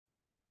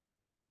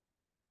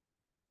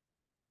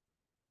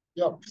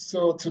Yep.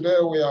 So today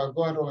we are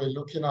going to be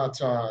looking at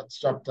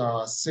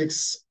chapter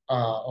 6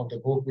 of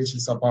the book, which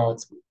is about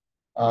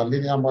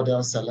linear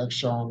model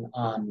selection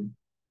and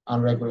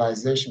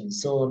regularization.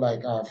 So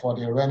like for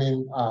the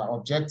running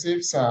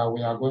objectives,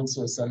 we are going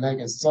to select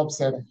a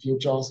subset of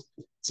features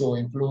to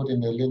include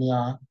in the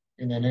linear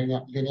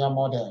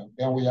model.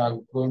 Then we are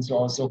going to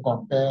also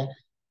compare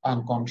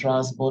and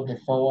contrast both the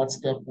forward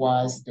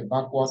stepwise, the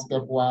backward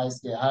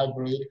stepwise, the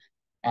hybrid,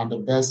 and the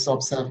best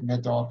subset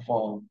method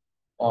for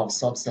of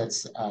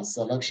subsets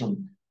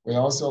selection. We're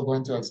also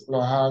going to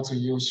explore how to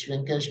use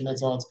shrinkage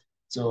methods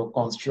to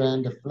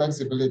constrain the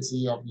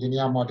flexibility of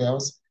linear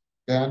models.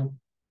 Then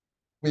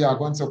we are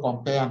going to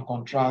compare and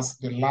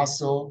contrast the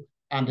lasso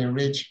and the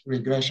ridge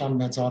regression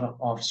method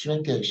of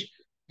shrinkage.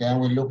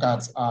 Then we look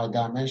at how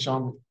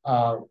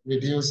to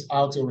reduce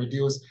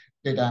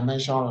the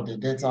dimension of the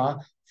data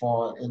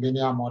for a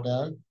linear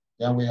model.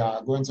 Then we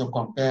are going to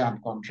compare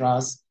and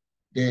contrast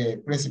the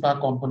principal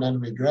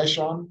component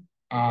regression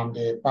and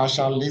the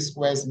partial least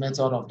squares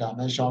method of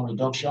dimension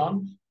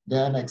reduction.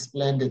 Then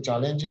explain the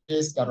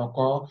challenges that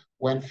occur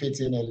when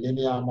fitting a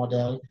linear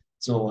model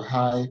to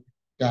high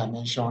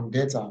dimension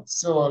data.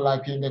 So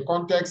like in the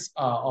context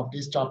of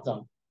this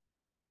chapter,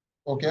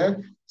 okay?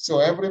 So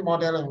every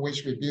model in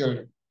which we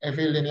build,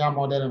 every linear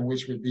model in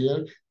which we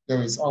build,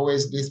 there is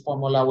always this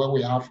formula where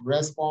we have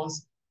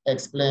response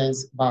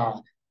explains by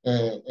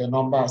a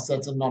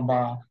certain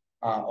number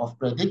of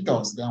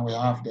predictors. Then we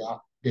have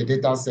the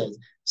data set.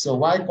 So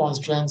why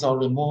constraints or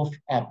remove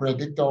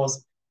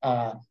predictors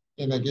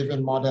in a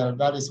given model?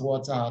 That is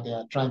what they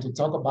are trying to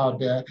talk about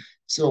there.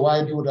 So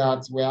why do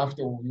that? We have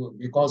to,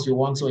 because we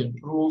want to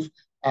improve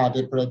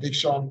the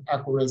prediction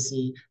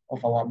accuracy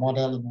of our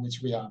model in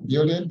which we are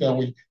building. Then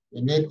we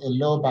need a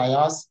low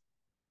bias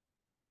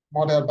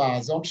model by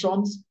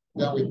assumptions.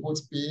 Then we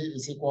put P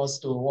is equals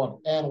to what?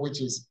 N,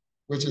 which is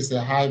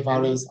a high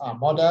variance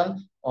model,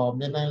 or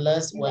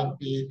meaningless when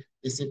P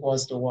is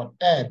equals to what?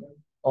 N,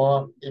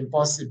 or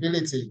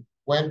impossibility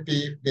when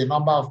P, the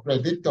number of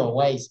predictor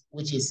wise,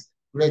 which is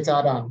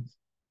greater than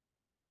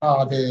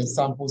the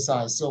sample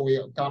size. So we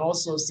can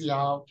also see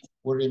how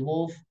we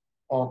remove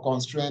or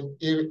constrain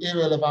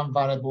irrelevant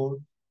variable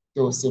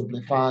to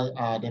simplify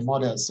the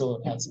model.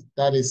 So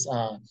that is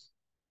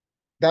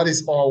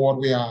all what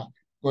we are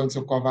going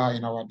to cover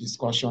in our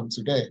discussion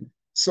today.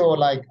 So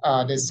like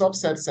the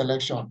subset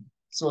selection.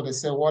 So they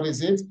say, what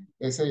is it?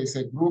 They say it's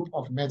a group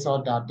of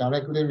methods that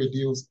directly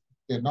reduce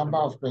the number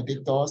of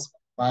predictors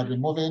by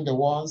removing the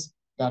ones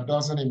that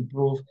doesn't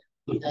improve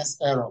S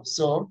error.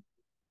 So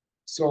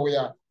we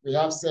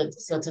have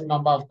certain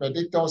number of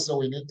predictors, so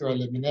we need to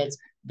eliminate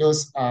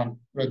those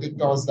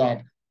predictors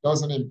that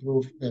doesn't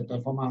improve the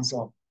performance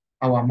of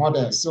our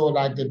model. So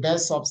like the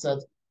best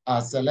subset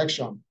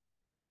selection.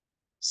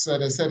 So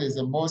they said is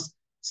the most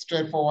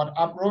straightforward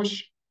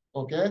approach,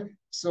 okay?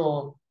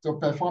 So to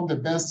perform the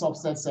best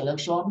subset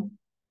selection,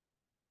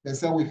 they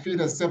say we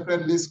feed a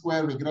separate least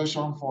square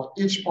regression for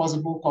each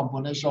possible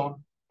combination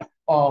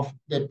of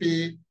the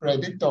P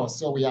predictors.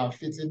 So we are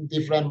fitting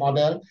different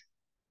model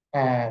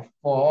for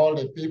all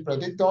the P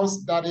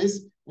predictors. That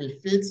is, we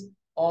fit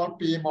all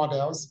P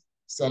models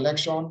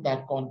selection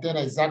that contain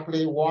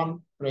exactly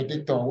one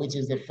predictor, which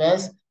is the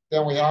first.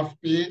 Then we have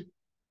P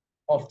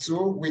of 2,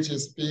 which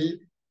is P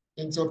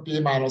into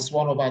P minus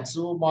 1 over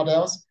 2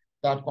 models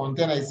that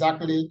contain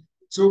exactly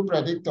 2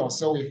 predictors.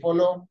 So we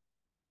follow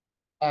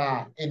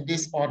in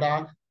this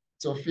order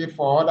to fit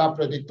for other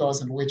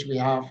predictors in which we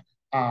have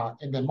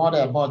in the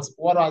model. But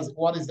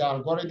what is the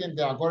algorithm?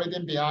 The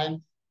algorithm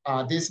behind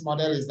this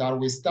model is that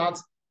we start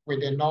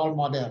with a null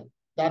model.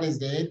 That is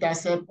the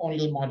intercept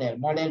only model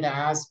that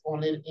has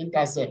only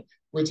intercept,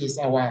 which is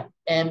our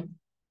M0.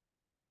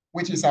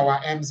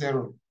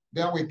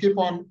 Then we keep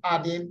on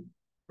adding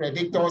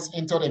predictors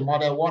into the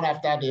model one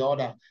after the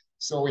other.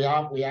 So we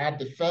have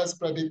the first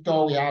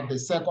predictor, we have the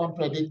second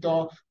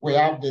predictor, we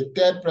have the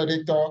third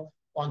predictor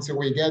until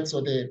we get to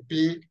the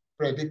P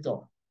predictor.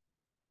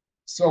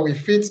 So we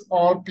fit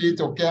all P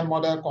to K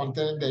model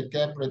containing the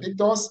K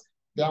predictors.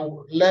 Then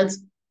let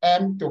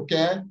M to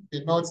K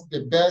denote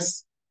the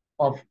best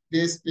of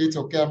this P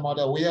to K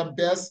model, where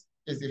best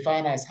is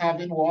defined as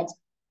having what?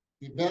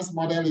 The best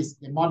model is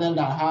the model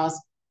that has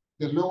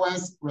the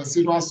lowest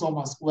residual sum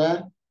of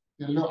square,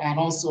 and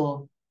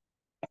also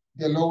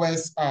the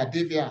lowest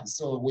deviance.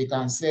 So we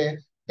can say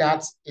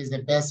that is the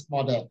best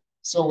model.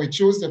 So we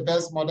choose the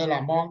best model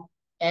among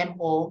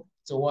MO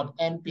to what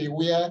MP,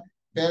 where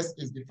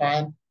best is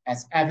defined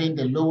as having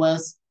the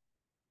lowest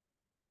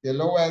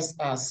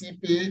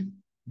CP,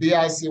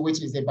 BIC,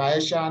 which is the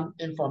Bayesian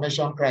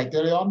information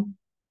criterion,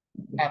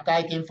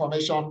 archaic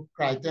information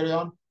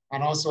criterion,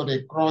 and also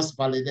the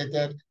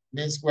cross-validated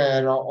mean square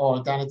error or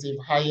alternative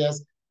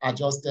highest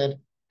adjusted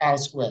R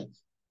squared,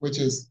 which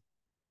is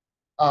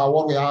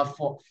what we have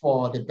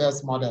for the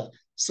best model.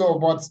 So,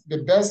 but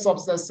the best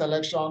subset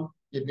selection,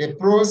 the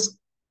pros,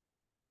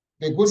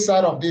 the good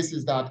side of this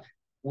is that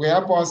we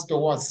help us to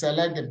what?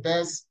 Select the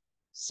best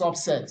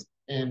subset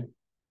in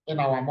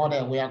our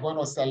model. We are going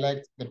to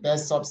select the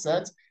best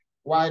subset.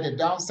 While the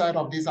downside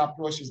of this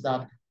approach is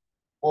that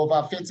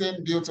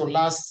overfitting due to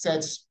last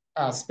set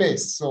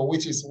space, so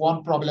which is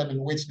one problem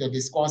in which they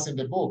discuss in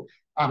the book.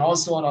 And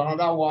also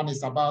another one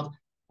is about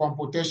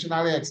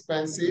computationally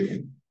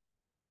expensive,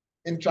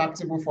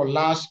 intractable for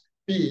large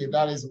P,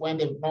 that is when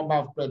the number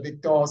of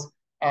predictors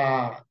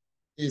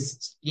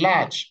is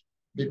large,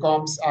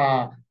 becomes,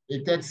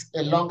 it takes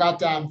a longer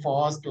time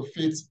for us to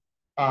fit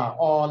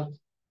all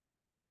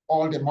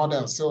the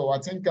models. So I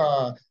think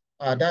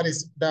that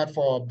is that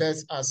for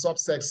best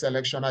subset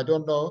selection. I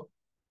don't know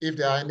if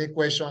there are any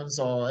questions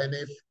or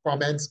any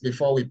comments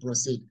before we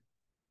proceed.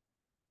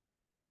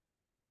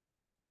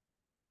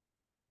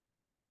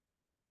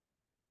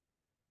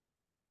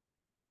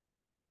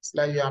 It's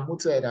like you are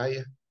muted, are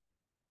you?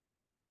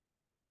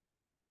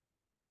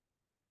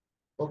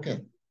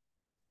 Okay.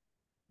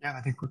 Yeah,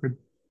 I think we're good.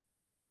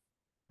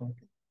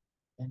 Okay,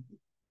 thank you.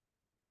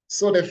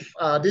 So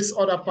this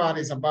other part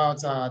is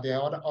about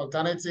the other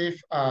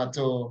alternative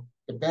to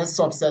the best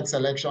subset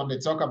selection. They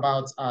talk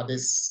about the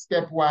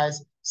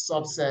stepwise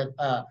subset.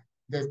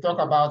 They talk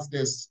about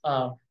this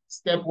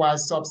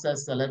stepwise subset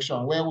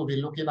selection, where we'll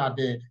be looking at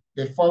the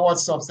forward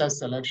subset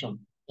selection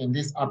in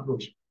this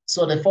approach.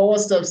 So the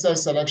forward subset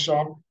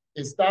selection,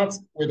 it starts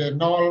with a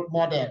null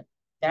model.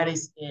 That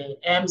is a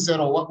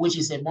M0, which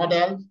is a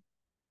model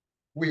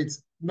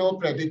with no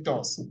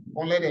predictors,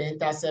 only the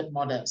intercept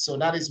model. So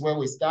that is where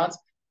we start.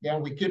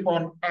 Then we keep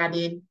on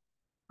adding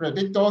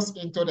predictors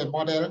into the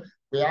model.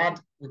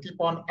 We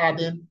keep on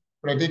adding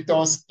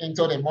predictors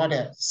into the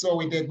model. So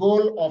with the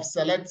goal of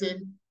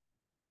selecting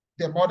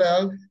the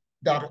model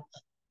that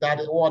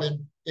what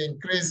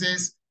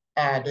increases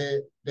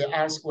the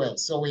R square.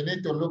 So we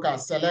need to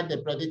select the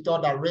predictor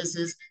that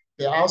raises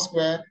the R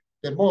square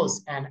the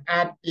most and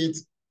add it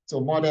to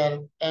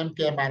model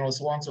MK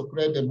minus 1 to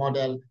create the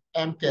model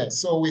MK.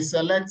 So we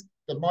select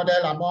the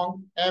model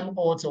among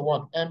MO to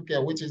what?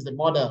 MK, which is the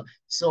model.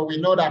 So we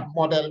know that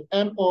model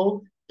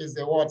MO is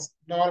the what?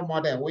 Null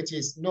model, which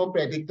is no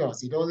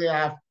predictors. It only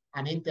have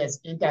an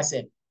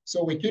intercept.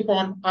 So we keep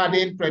on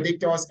adding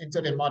predictors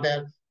into the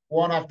model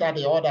one after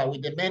the other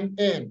with the main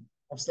aim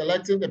of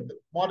selecting the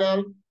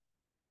model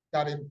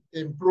that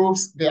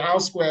improves the R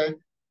square,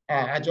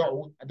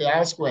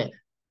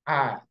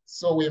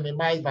 so we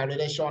minimize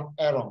validation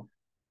error.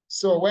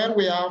 So when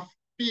we have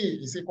P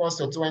is equals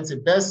to 20,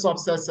 best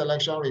subset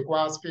selection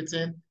requires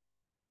fitting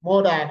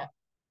more than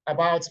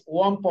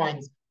 1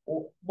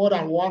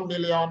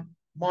 million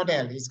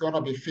model is going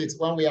to be fit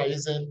when we are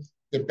using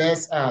the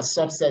best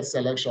subset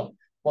selection.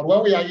 But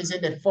when we are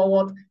using the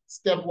forward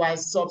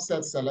stepwise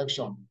subset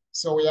selection,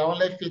 so we are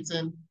only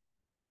fitting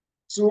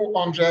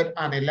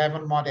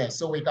 211 models.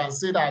 So we can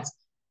see that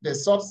the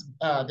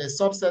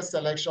subset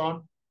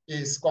selection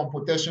is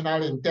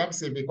computationally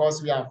intensive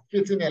because we are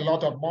fitting a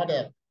lot of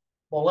models.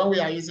 But when we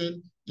are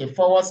using the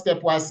forward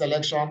stepwise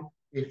selection,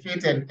 we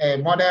fit a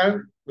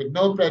model with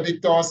no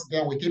predictors,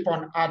 then we keep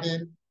on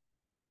adding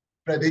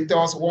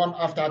predictors one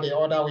after the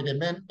other with the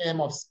main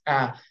aim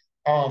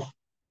of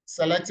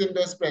selecting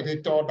those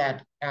predictors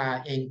that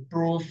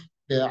improve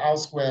the R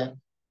square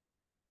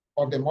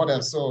of the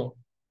model. So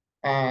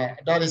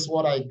that is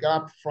what I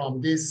got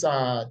from this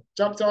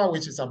chapter,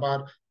 which is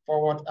about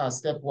forward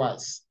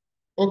stepwise.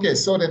 Okay,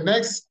 so the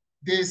next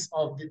this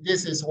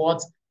is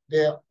what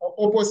the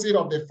opposite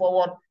of the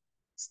forward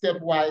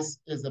stepwise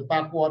is the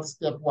backward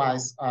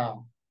stepwise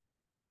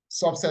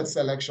subset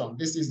selection.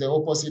 This is the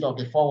opposite of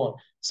the forward.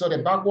 So the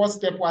backward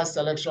stepwise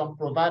selection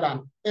provide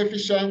an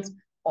efficient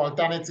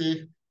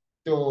alternative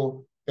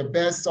to the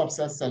best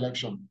subset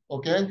selection.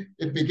 Okay,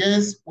 it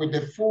begins with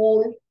the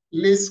full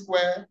least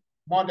square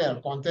model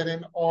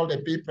containing all the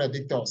P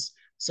predictors.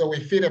 So we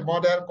feed a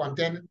model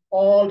containing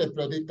all the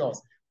predictors,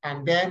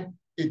 and then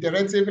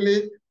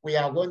iteratively we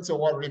are going to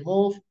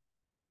remove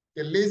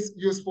the least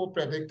useful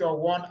predictor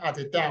one at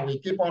a time. We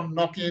keep on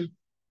knocking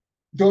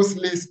those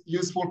least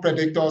useful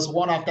predictors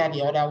one after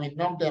the other. We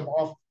knock them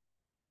off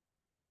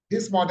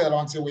this model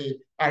until we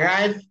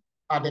arrive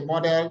at the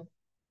model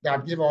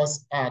that give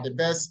us the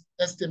best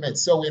estimate.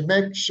 So we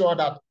make sure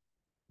that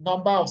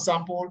number of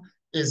sample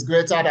is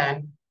greater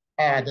than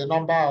the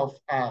number of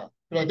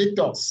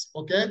predictors,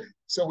 okay?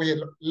 So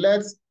we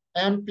let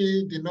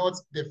MP denote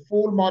the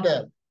full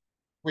model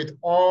with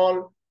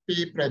all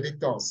P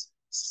predictors.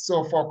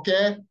 So for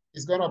K,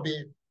 it's gonna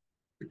be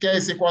K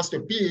is equals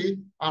to P,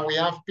 and we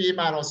have P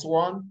minus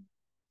 1.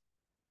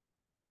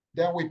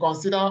 Then we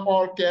consider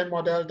all K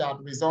model that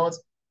results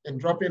in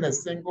dropping a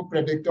single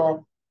predictor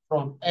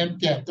from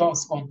MK,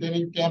 thus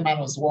containing K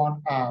minus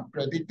 1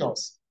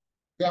 predictors.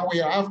 Then we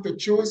have to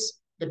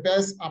choose the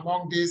best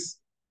among these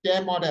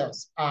K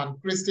models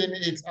and christen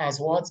it as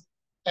what?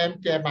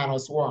 MK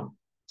minus 1.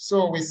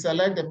 So we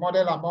select the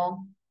model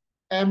among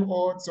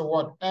MO to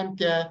what?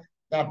 MK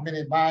that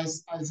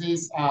minimizes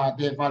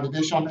the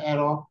validation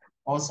error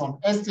or some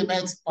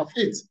estimates of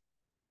it.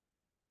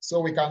 So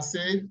we can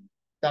see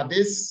that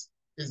this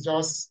is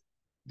just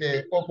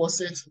the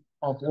opposite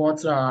of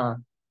what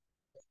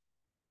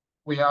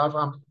we have.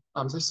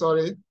 I'm so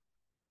sorry.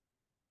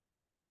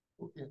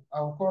 Okay,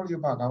 I'll call you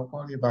back.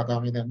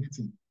 I'm in a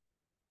meeting.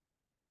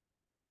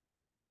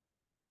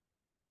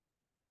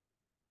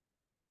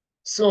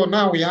 So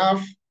now we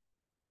have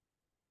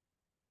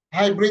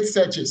hybrid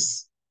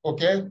searches.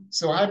 Okay,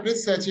 so hybrid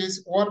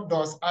searches, what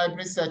does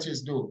hybrid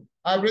searches do?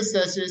 Hybrid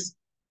searches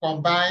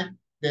combine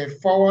the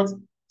forward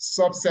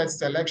subset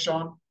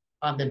selection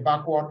and the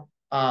backward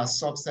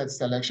subset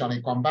selection.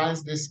 It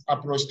combines this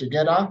approach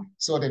together.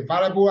 So the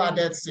variable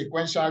added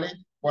sequentially,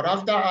 but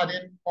after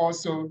adding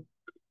also,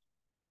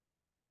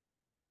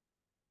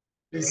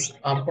 please,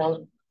 I'm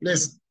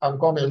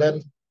coming,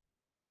 let.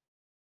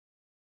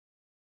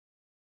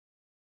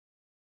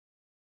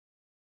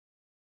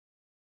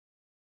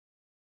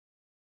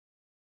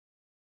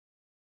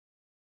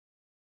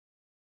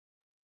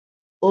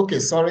 Okay,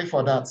 sorry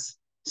for that.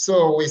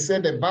 So we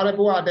said the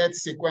variable added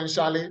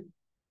sequentially,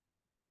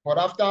 but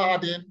after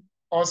adding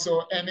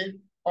also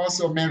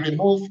may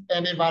remove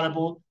any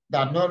variable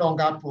that no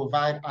longer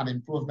provide an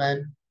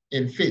improvement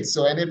in fit.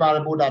 So any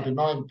variable that do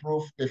not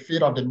improve the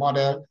fit of the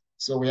model,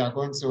 so we are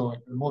going to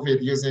remove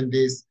it using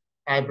this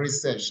hybrid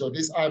search. So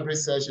this hybrid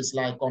search is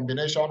like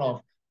combination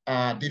of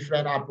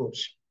different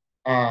approach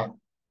of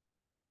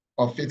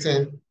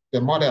fitting the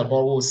model,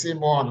 but we'll see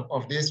more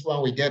of this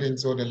when we get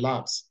into the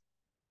labs.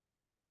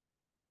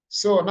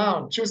 So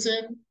now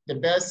choosing the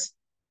best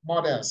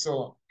model.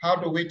 So how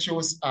do we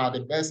choose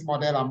the best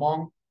model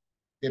among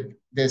the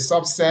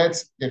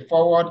subsets, the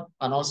forward,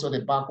 and also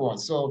the backward?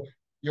 So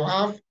you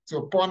have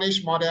to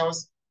punish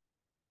models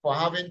for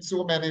having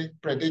too many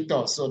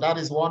predictors. So that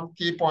is one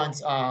key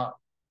point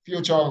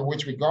future in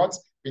which we got.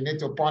 We need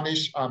to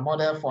punish a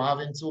model for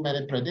having too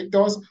many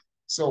predictors.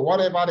 So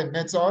whatever the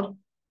method,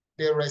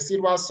 the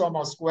residual sum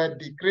of square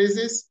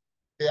decreases,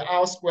 the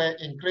R square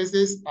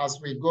increases as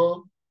we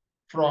go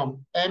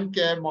from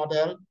MK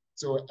model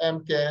to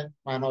MK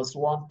minus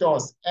 1.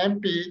 Thus,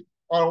 MP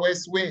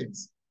always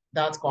wins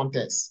that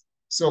contest.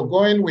 So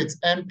going with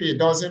MP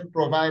doesn't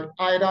provide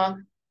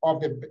either of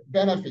the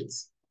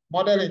benefits,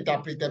 model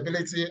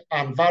interpretability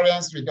and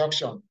variance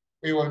reduction.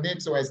 We will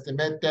need to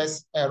estimate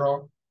test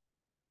error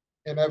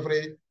in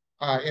every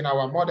in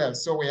our model.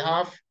 So we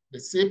have the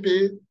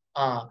CP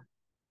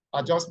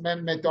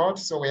adjustment method.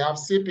 So we have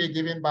CP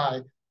given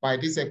by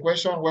this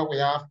equation where we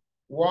have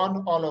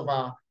 1 all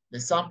over the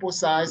sample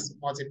size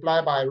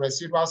multiplied by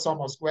residual sum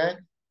of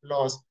square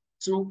plus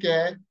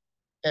 2k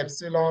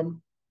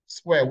epsilon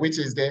square, which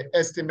is the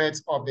estimate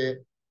of the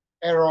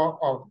error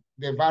of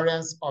the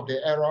variance of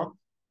the error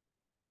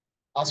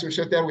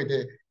associated with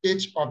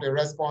each of the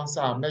response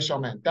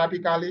measurement,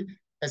 typically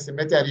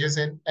estimated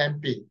using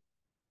MP.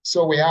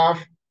 So we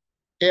have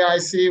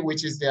AIC,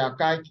 which is the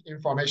archaic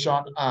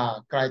information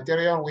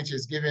criterion, which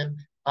is given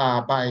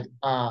by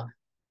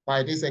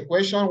this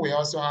equation. We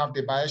also have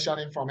the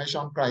Bayesian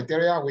information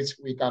criteria, which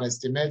we can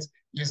estimate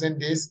using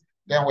this.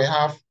 Then we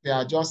have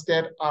the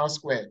adjusted R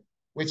squared,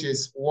 which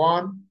is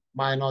 1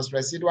 minus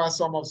residual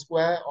sum of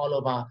square all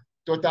over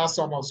total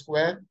sum of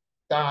square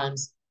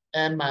times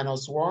n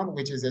minus 1,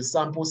 which is a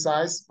sample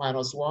size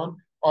minus 1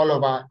 all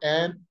over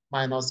n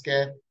minus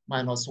k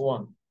minus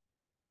 1.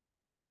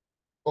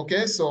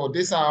 Okay, so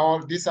these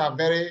are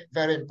very,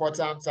 very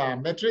important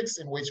metrics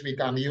in which we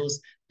can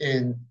use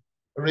in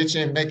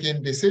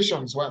making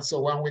decisions.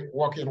 So when we're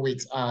working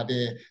with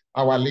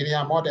our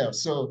linear model,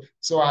 so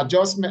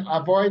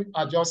avoid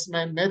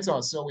adjustment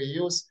methods. So we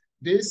use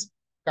this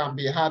can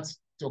be hard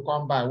to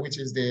come by, which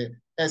is the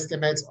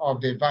estimate of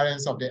the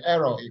variance of the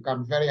error. It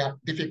can be very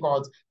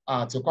difficult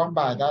to come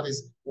by. That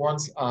is one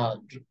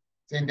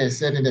thing they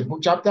said in the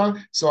book chapter.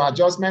 So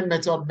adjustment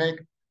method make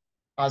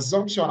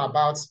assumption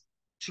about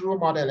true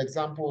model,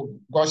 example,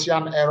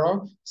 Gaussian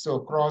error.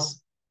 So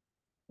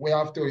we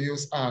have to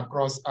use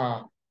cross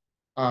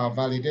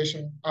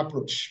validation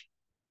approach.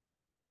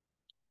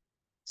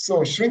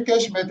 So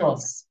shrinkage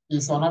methods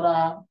is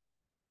another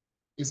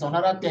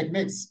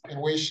techniques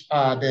in which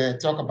they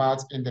talk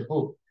about in the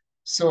book.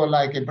 So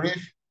like a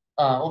brief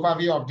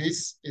overview of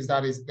this is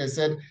that they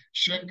said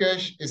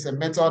shrinkage is a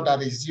method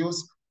that is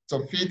used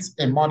to fit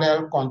a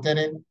model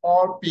containing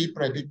all P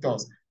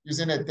predictors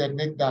using a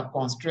technique that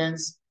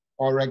constrains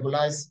or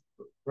regularizes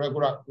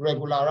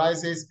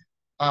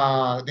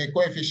the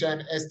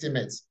coefficient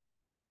estimates.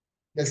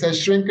 They say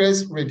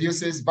shrinkage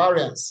reduces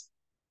variance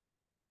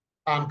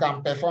and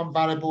can perform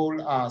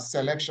variable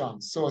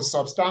selection. So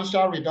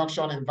substantial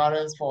reduction in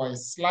variance for a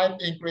slight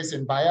increase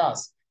in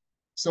bias.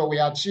 So we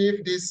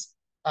achieve this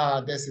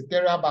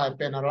desideria by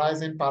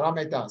penalizing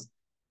parameters.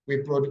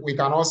 We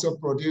can also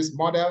produce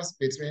models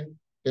between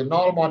the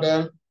null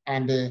model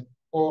and the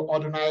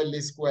ordinary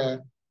least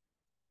square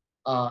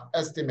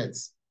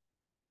estimates.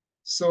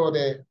 So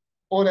the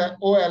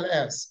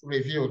OLS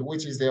reviewed,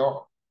 which is the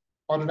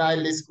ordinary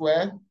least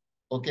square,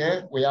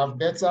 okay? We have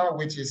beta,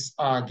 which is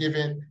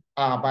given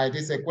by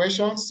this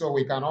equation. So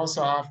we can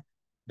also have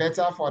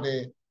beta for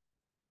the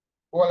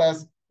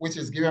OLS, which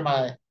is given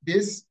by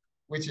this,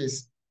 which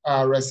is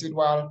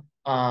residual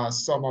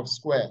sum of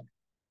square.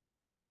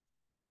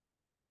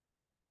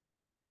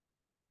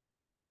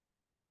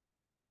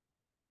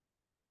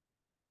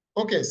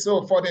 Okay,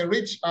 so for the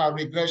ridge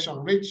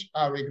regression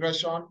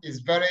is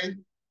very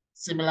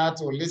similar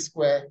to least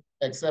square,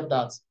 except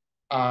that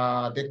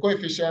the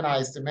coefficient are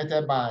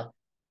estimated by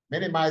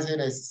minimizing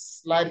a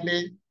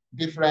slightly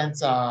different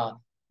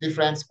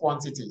different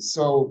quantities.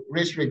 So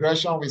rich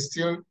regression,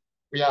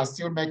 we are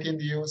still making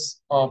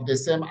use of the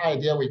same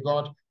idea we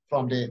got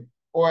from the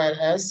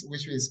OLS,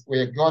 which is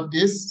we got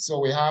this. So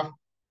we have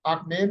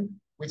ACMIN,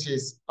 which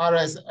is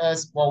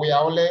RSS, but we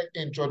are only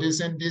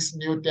introducing this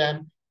new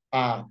term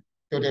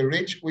to the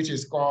rich, which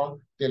is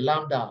called the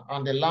lambda.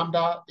 And the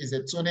lambda is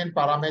a tuning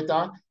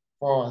parameter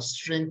for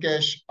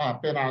shrinkage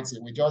penalty.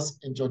 We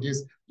just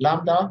introduced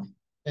lambda.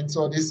 And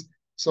so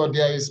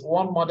there is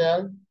one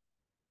model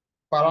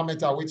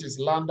parameter, which is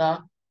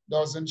lambda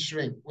doesn't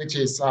shrink, which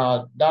is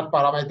that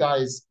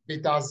parameter is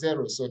beta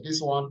 0. So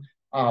this one,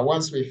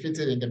 once we fit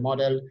it in the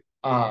model,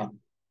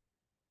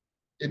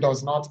 it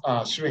does not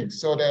shrink.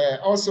 So they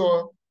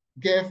also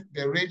gave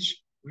the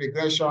rich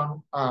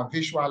regression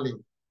visually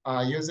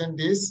using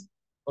this,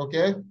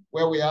 okay,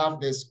 where we have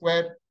the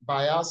squared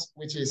bias,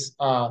 which is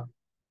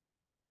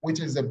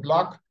the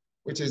block,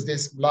 which is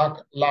this black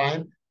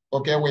line.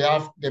 Okay, we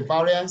have the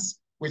variance,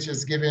 which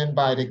is given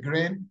by the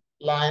green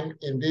line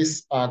in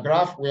this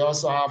graph. We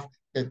also have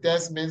the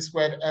test mean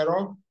squared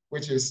error,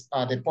 which is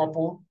the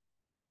purple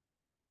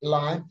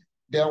line.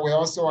 Then we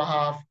also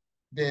have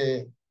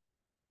the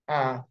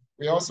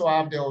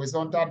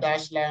horizontal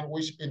dashed line,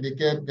 which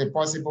indicate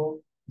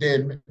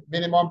the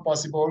minimum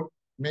possible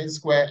mean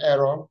square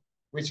error,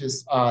 which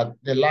is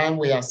the line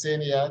we are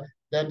seeing here.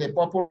 Then the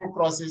purple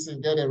crosses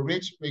and get a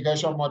rich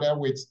regression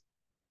model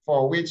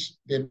for which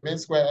the mean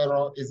square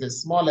error is the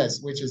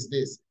smallest, which is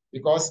this.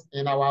 Because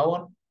in our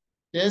own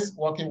case,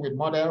 working with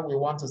model, we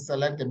want to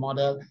select the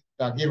model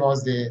that give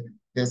us the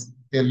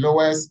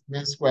lowest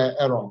mean square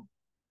error,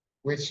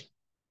 which,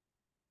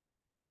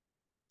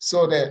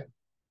 so they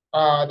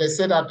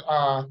say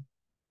that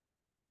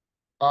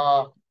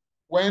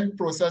when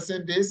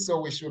processing this,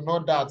 so we should know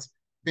that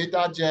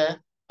beta J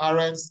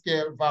Rn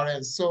scale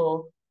variance.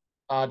 So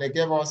they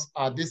gave us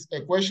this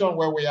equation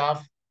where we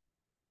have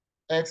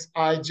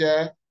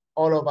Xij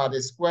all over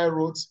the square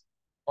root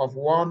of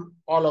 1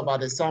 all over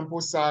the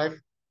sample size,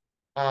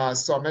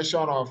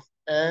 summation of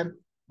n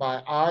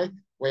by I.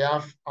 We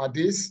have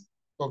this,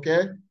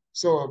 okay?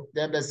 So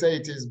then they say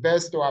it is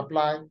best to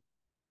apply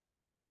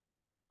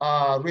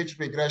rich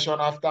regression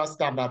after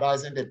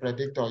standardizing the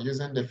predictor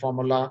using the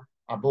formula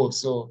above.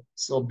 So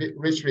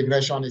rich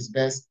regression is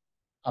best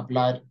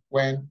applied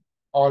when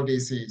all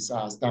this is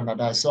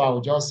standardized. So I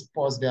will just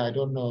pause there. I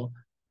don't know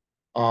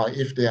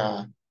if there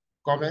are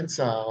comments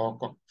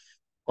or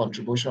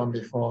contribution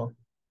before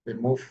we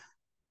move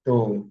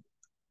to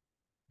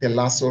the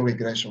lasso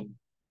regression.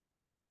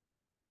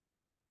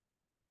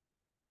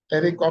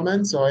 Any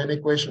comments or any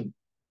question?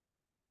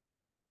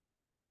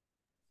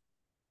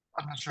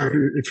 I'm not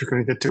sure if you're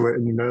going to get to it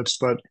in your notes,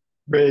 but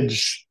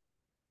ridge,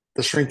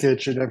 the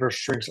shrinkage, it never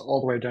shrinks all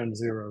the way down to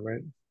 0,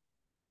 right?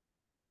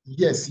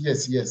 Yes.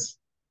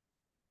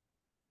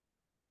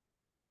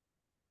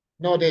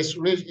 No, the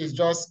ridge is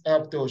just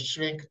help to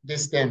shrink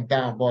this term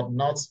down, but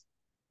not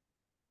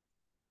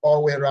all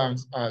the way around.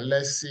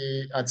 Let's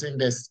see, I think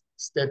they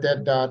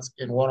stated that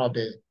in one of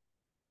the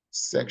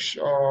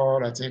section.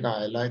 I think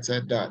I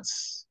highlighted that.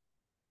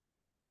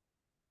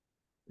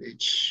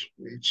 Which.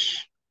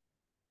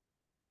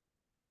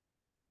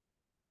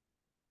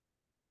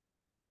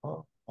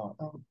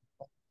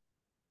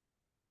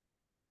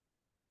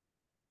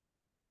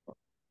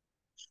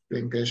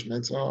 Shrinkage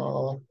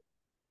method.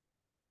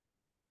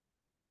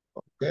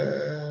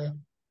 Okay.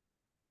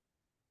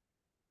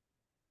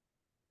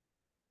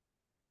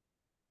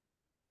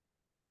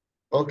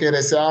 Okay,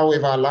 they say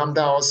however,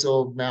 lambda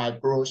also may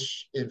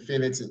approach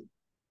infinity.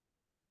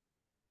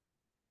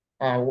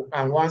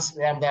 And once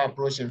lambda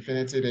approach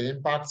infinity, the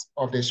impact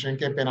of the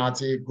shrinkage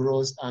penalty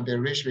grows and the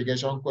rich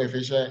regression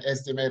coefficient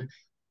estimate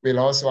will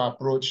also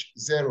approach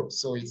 0.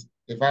 So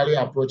the value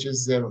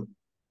approaches 0.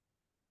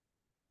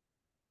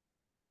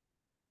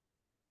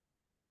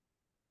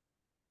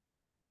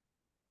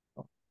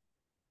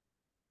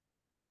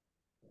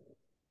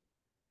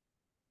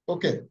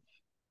 Okay,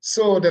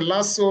 so the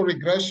lasso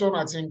regression,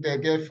 I think they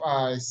gave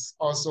is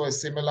also a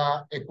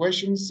similar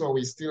equation. So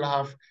we still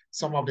have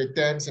some of the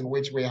terms in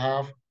which we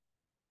have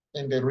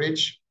in the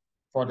rich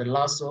for the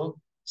lasso.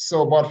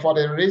 So, but for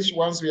the rich,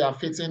 once we are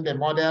fitting the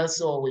model,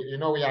 so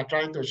we are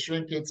trying to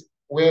shrink it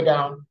way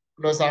down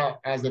closer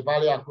as the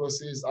value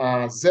approaches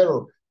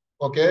 0.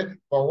 Okay,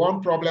 but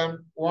one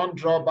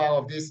drawback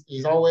of this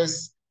is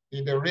always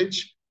in the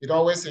rich, it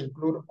always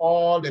include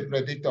all the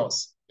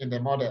predictors in the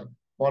model.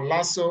 But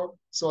lasso,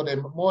 so the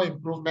more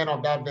improvement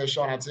of that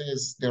version, I think,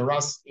 is the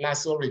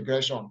lasso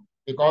regression,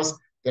 because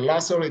the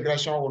lasso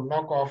regression will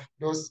knock off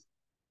those,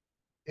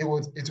 it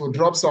will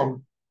drop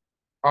some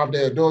of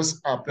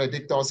those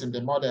predictors in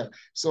the model.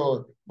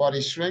 So, but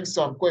it shrinks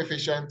some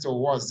coefficient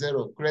towards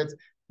 0,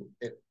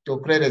 to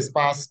create a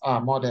sparse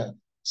model.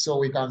 So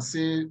we can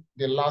see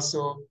the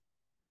lasso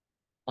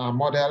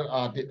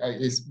model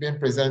is being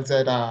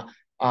presented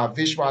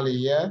visually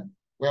here,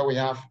 where we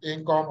have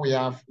income, we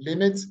have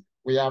limits,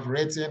 we have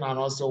rating, and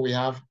also we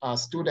have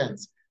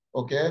students.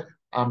 Okay,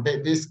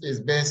 this is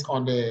based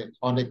on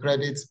the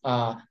credit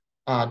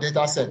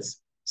data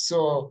sets.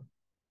 So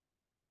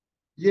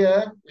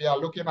here we are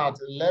looking at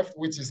the left,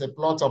 which is a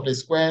plot of the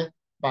square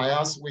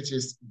bias, which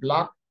is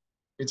black,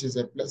 which is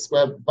a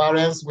square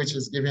variance, which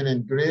is given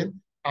in green,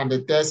 and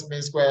the test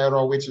mean square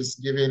error, which is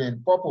given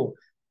in purple.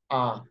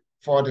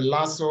 For the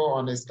lasso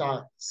on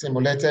the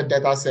simulated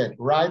data set,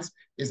 right,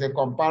 is a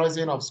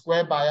comparison of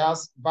square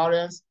bias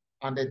variance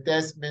and the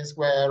test mean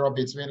square error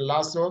between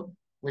lasso,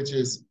 which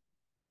is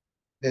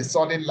the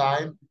solid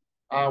line.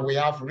 We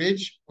have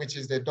reach, which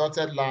is the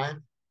dotted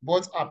line.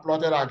 Both are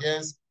plotted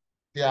against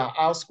their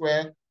R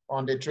square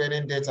on the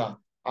training data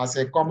as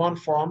a common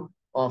form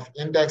of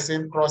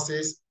indexing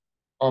crosses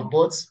of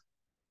both.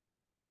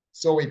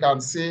 So we can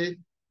see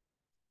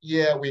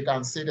here, we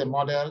can see the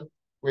model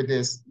with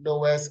this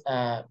lowest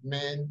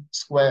mean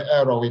square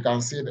error. We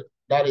can see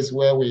that is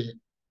where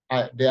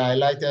they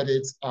highlighted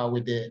it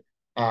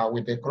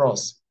with the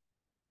cross.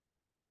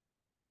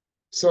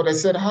 So they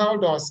said, how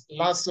does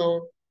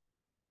lasso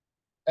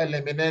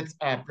eliminate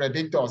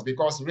predictors?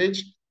 Because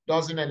reach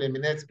doesn't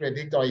eliminate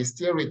predictor, it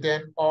still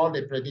retains all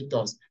the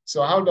predictors.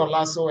 So how does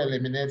lasso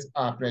eliminate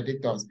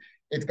predictors?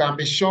 It can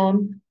be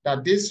shown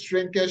that this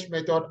shrinkage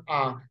method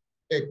are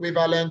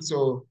equivalent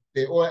to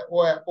the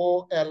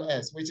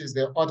OLS, which is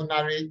the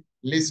ordinary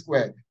least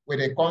square,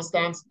 with a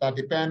constant that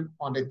depend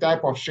on the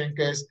type of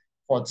shrinkage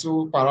for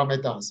two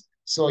parameters.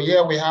 So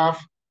here we have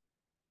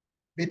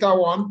beta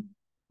 1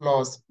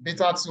 plus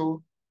beta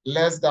 2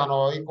 less than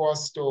or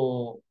equals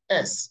to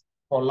S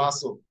for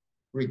lasso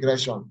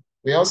regression.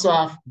 We also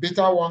have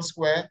beta 1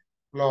 square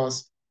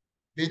plus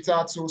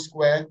beta 2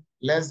 square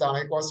less than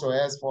or equals to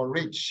S for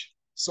reach.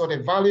 So the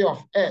value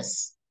of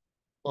S,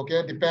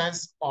 okay,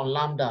 depends on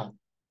lambda.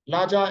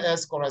 Larger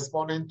S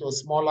corresponding to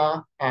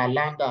smaller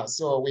lambda.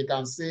 So we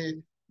can see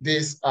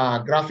this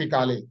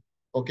graphically,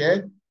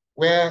 okay,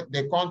 where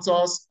the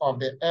contours of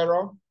the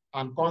error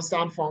and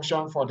constant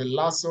function for the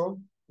lasso,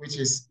 which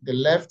is the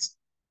left,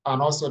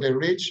 and also the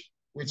reach,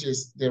 which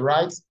is the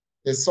right.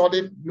 The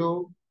solid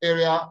blue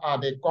area are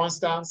the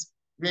constant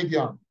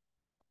region.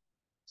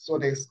 So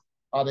these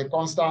are the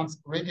constant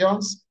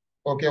regions,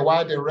 okay,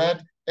 while the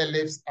red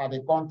ellipse are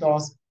the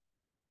contours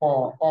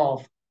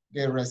of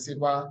the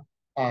residual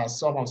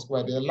sum of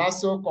square. The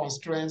lasso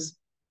constraints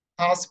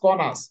has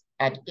corners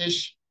at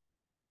each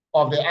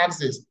of the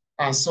axis,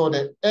 and so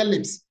the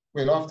ellipse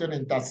will often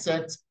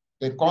intersect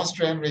the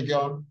constraint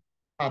region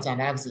at an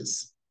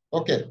axis.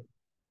 Okay.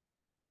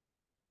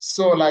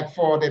 So like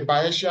for the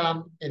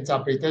Bayesian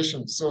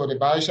interpretation, so the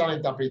Bayesian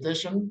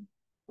interpretation,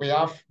 we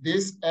have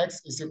this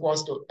x is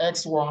equals to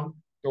x1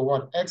 to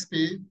what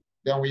xp,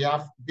 then we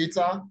have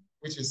beta,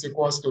 which is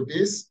equals to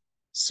this.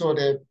 So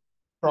the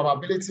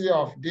probability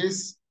of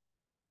this,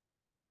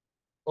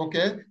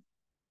 okay,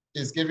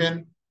 is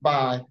given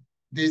by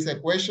this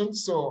equation.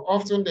 So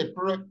often the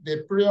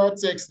period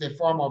takes the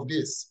form of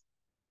this,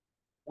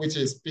 which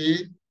is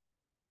p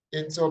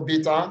into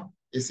beta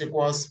is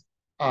equals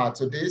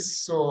to this.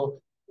 So,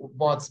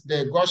 but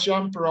the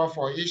Gaussian period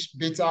for each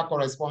beta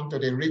correspond to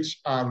the reach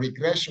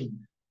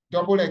regression.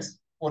 Double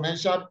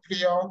exponential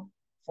period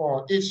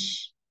for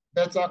each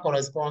beta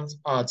corresponds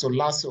to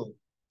lasso.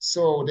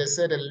 So they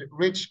say the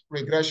reach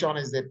regression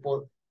is the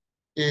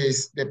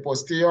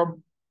posterior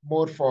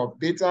mode for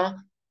beta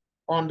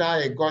under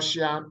a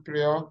Gaussian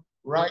period,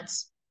 right?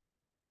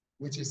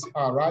 Which is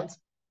right.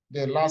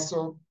 The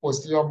lasso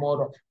posterior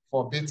mode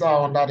for beta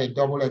under the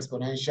double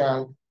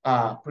exponential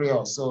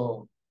period.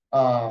 So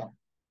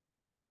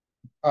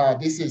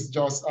this is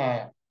just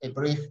a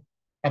brief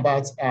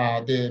about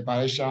the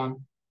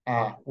Bayesian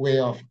way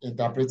of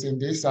interpreting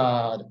this.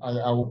 I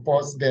will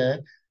pause there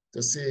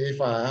to see if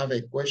I have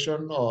a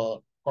question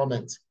or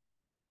comment.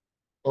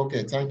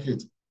 Okay, thank you.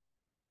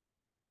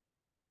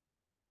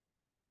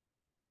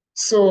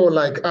 So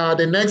like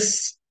the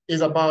next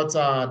is about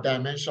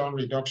dimension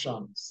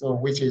reduction. So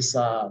which is,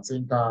 I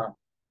think,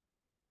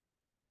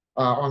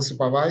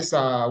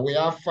 unsupervised. We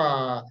have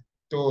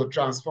to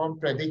transform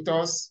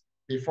predictors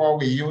before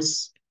we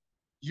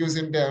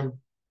using them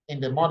in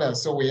the model.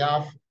 So we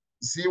have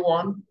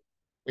Z1,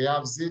 we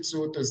have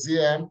Z2 to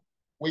Zm,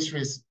 which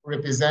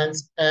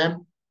represents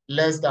M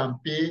less than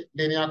P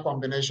linear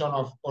combination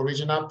of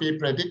original P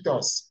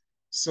predictors.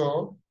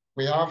 So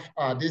we have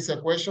this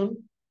equation,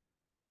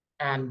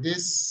 and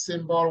this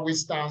symbol which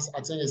stands,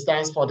 I think it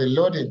stands for the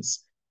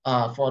loadings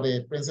for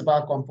the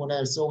principal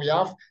components. So we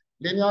have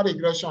linear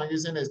regression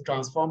using a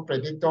transform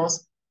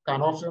predictors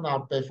can often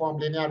outperform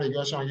linear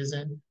regression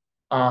using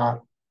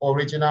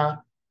original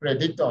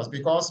predictors,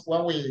 because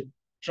when we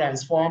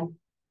transform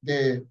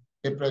the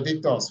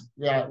predictors,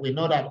 we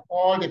know that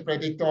all the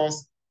predictors,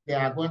 they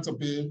are going to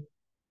be,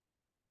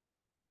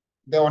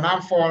 they will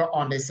not fall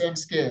on the same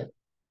scale,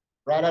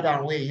 rather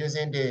than we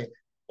using the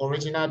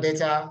original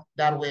data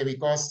that way,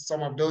 because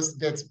some of those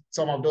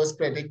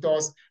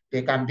predictors,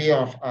 they can be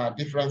of a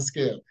different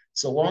scale.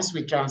 So once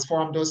we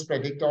transform those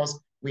predictors,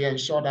 we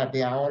ensure that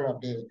they are all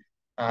of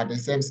the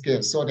same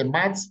scale. So the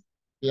math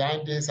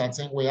behind this, I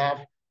think we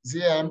have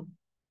Zm,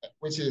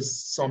 which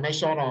is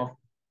summation of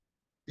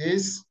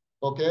this,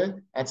 okay?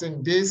 I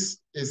think this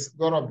is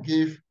gonna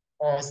give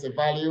us the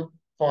value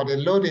for the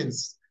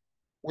loadings,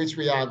 which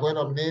we are going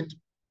to need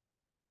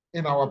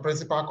in our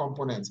principal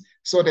components.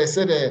 So they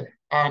say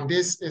and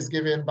this is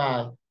given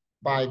by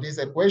this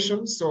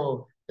equation.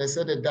 So they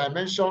say the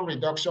dimension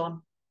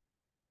reduction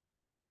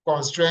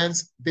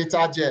constraints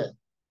beta J.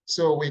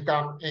 So we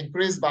can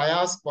increase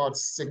bias, but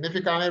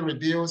significantly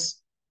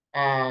reduce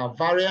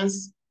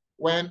variance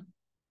when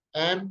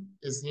M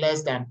is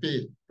less than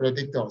P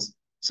predictors.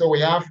 So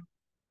we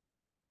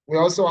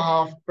also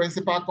have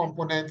principal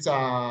component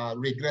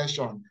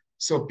regression.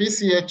 So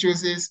PCA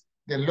chooses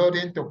the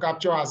loading to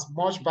capture as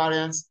much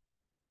variance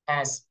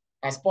as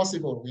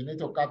possible. We need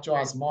to capture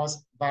as much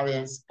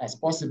variance as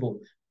possible.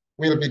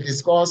 Will be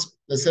discussed.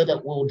 They said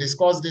that we'll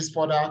discuss this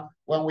further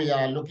when we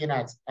are looking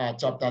at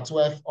chapter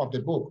 12 of the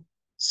book.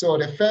 So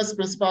the first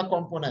principal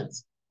component,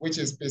 which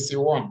is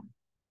PC1,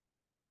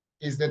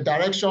 is the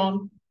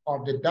direction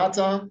of the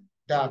data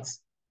that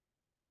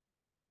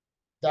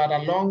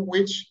along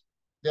which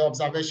the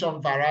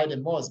observation vary the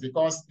most,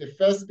 because the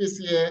first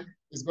PCA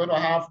is going to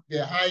have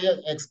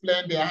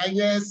explain the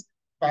highest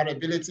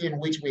variability in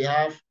which we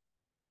have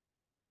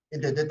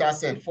in the data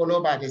set,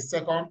 followed by the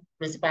second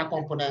principal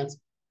component,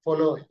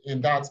 follow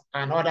in that,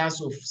 and others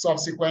with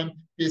subsequent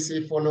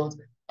PC followed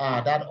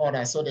that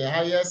order. So the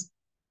highest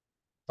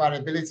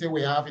variability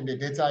we have in the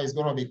data is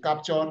going to be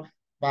captured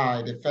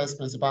by the first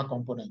principal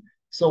component.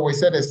 So we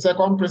said the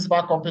second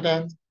principal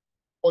component,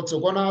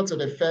 orthogonal to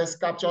the first,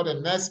 capture the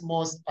next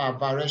most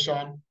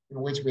variation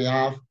in which we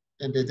have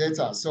in the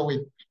data. So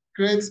we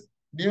create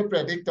new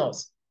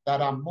predictors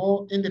that are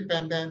more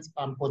independent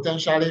and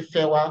potentially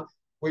fairer,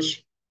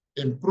 which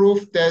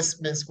improve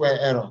test mean square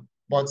error.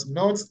 But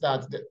note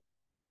that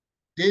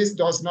this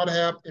does not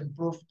help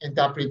improve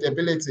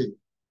interpretability.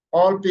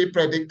 All P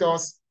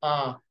predictors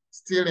are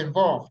still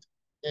involved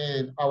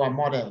in our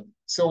model.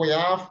 So we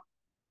have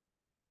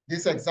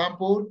this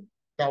example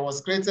that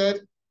was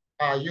created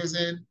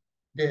using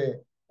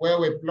where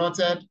we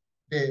plotted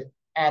the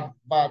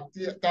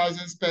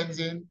advertising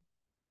spending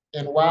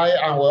in Y,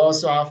 and we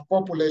also have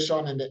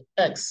population in the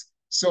X.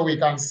 So we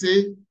can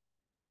see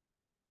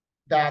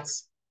that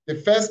the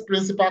first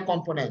principal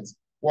component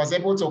was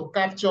able to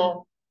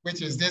capture,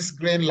 which is this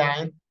green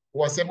line,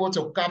 was able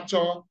to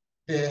capture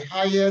the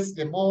highest,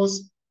 the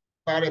most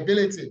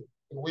variability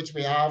in which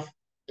we have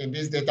in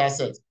this data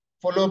set,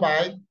 followed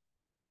by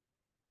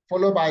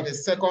the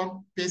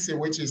second PC,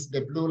 which is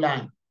the blue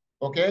line,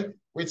 okay,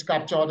 which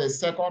capture the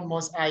second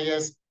most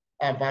highest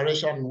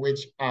variation in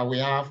which we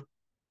have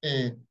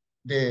in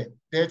the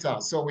data.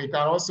 So we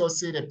can also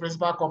see the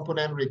principal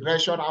component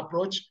regression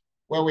approach,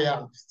 where we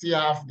still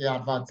have the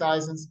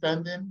advertising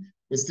spending,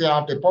 we still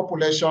have the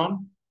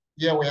population.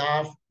 Here we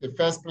have the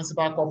first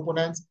principal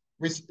component,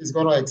 which is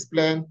going to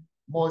explain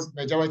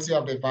majority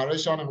of the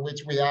variation in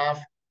which we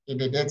have in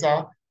the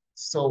data.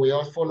 So we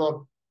all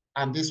followed,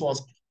 and this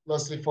was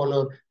closely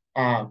followed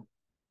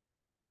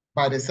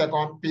by the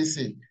second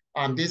PC.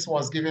 And this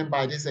was given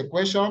by this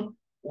equation,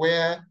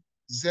 where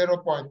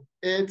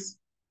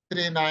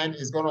 0.839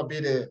 is going to be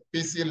the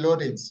PC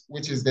loadings,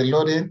 which is the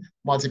loading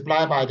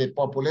multiplied by the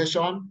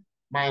population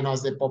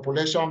minus the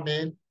population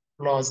mean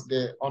plus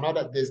this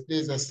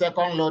is the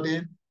second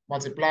loading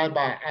multiplied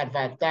by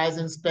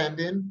advertising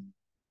spending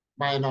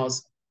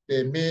minus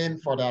the mean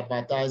for the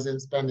advertising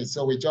spending.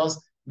 So we just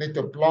need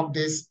to plug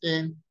this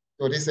in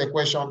to this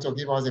equation to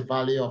give us the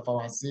value of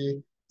our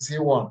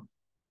Z1.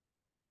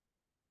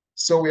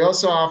 So we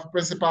also have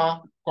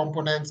principal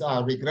component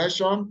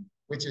regression,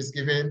 which is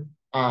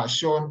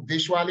shown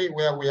visually,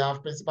 where we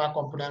have principal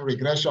component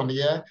regression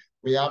here.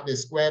 We have the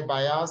square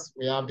bias,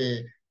 we have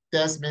the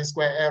test mean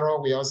square error,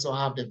 we also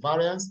have the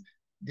variance.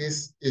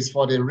 This is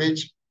for the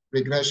ridge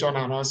regression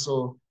and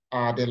also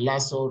the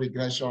lasso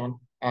regression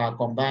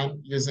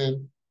combined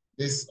using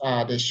this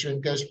the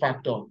shrinkage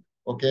factor.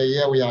 Okay,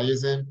 here we are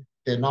using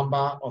the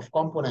number of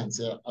components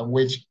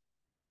which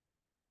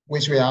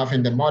we have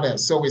in the model.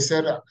 So we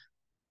said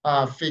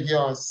figure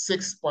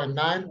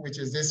 6.9, which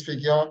is this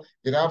figure,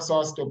 it helps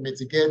us to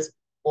mitigate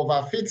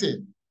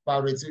overfitting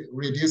by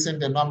reducing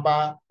the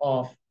number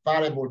of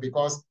variables,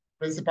 because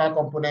principal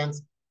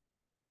components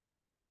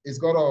is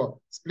going to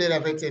split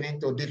everything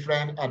into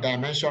different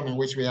dimensions in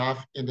which we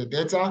have in the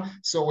data.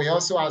 So we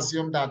also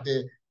assume that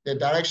the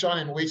direction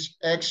in which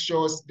X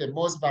shows the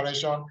most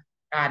variation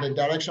are the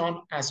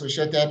direction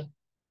associated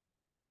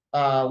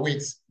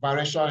with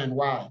variation in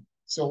Y.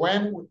 So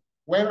when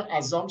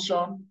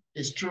assumption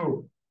is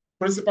true,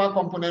 principal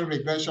component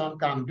regression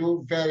can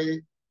do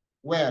very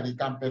well. It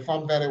can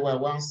perform very well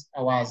once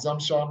our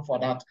assumption for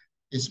that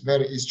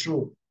is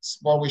true.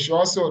 But we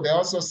should they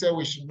also say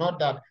we should note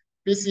that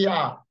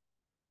PCR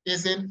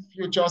isn't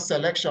future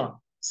selection,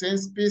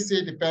 since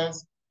PC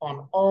depends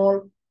on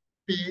all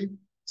P,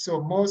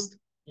 so most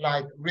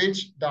like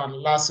ridge than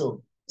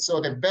lasso.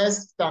 So the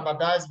best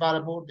standardized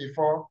variable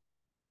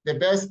the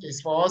best is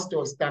for us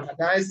to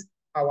standardize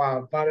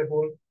our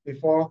variable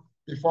before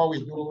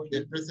we do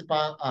the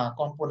principal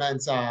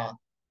components,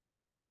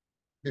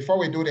 before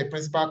we do the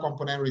principal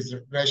component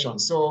regression.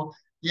 So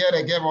here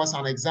they gave us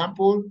an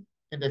example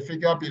in the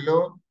figure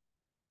below.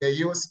 They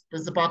use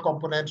principal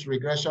component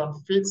regression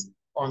fits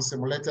on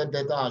simulated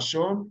data as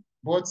shown.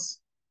 Both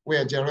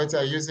were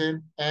generated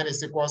using n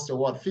is equals to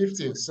what?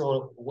 50.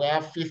 So we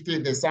have 50.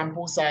 The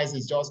sample size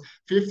is just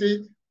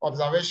 50.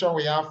 Observation,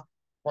 we have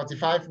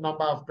 45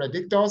 number of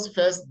predictors.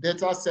 First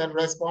data set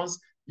response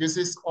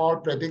uses all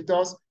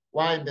predictors,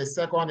 while in the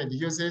second it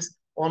uses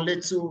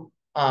only 2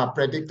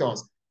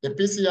 predictors. The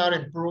PCR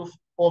improved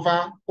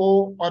over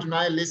O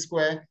ordinary least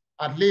square,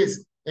 at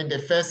least in the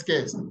first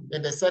case.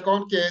 In the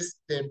second case,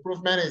 the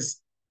improvement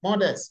is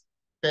modest,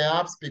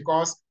 perhaps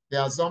because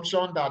the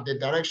assumption that the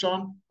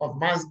direction of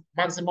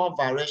maximum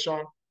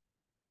variation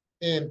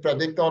in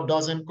predictor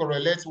doesn't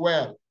correlate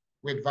well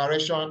with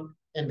variation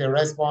in the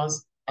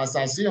response as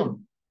assumed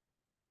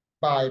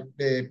by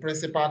the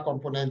principal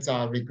component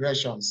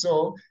regression.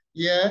 So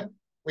here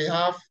we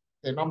have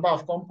the number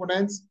of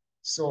components.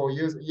 So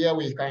here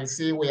we can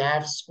see we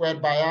have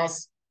squared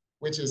bias,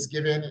 which is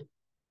given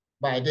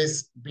by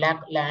this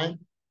black line.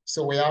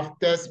 So we have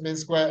test mean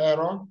square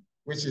error,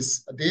 which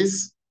is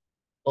this.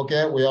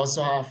 Okay, we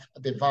also have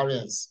the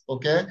variance.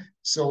 Okay,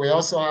 so we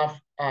also have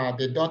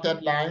the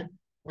dotted line,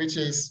 which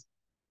is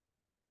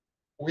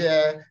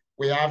where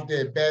we have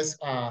the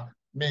best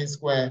mean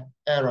square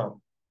error.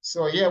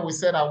 So here we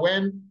said that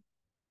when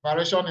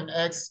variation in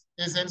X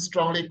isn't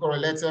strongly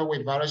correlated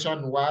with variation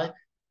in Y,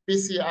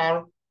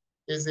 PCR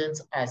isn't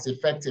as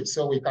effective.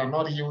 So we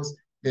cannot use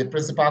the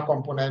principal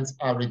component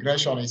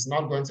regression. It's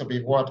not going to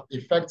be what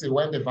effective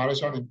when the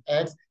variation in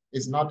X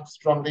is not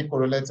strongly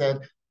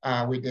correlated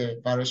with the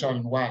variation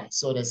in Y.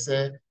 So they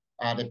say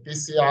the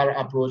PCR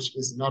approach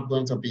is not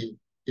going to be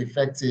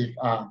effective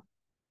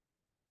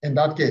in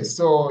that case.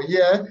 So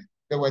here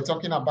they were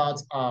talking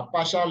about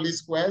partial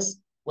least squares,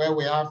 where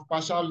we have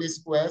partial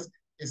least squares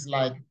is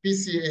like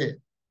PCA,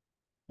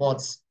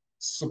 but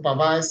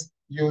supervised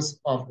use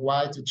of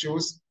Y to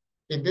choose.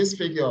 In this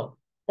figure,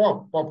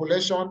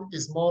 population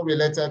is more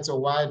related to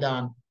Y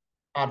than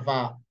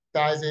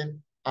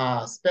advertising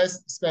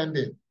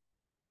spending.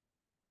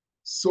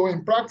 So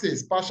in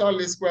practice, partial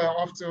least square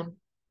often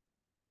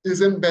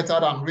isn't better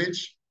than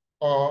rich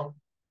or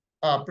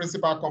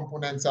principal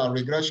components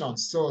regression.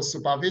 So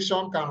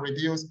supervision can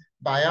reduce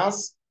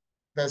bias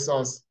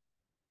versus,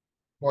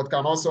 but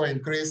can also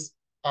increase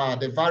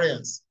the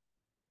variance.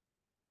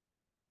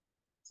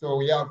 So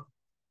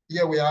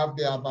here we have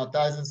the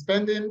advertising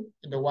spending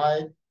in the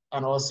Y,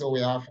 and also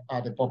we have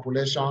the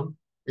population.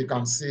 We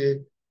can see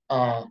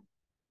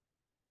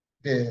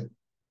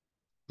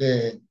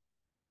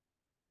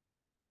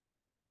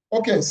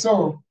okay,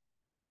 so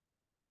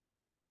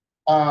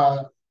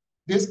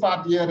this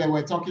part here, they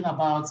were talking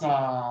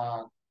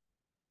about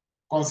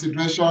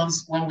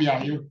considerations when we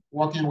are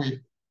working with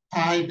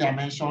high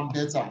dimension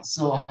data.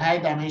 So high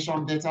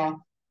dimension data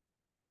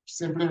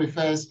simply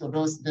refers to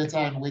those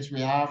data in which we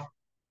have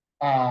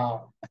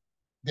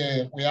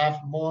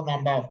more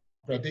number of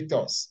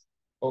predictors.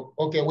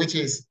 Okay, which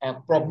is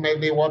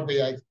approximately what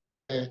we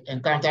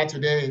encounter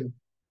today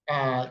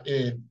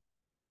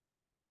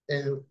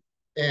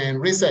in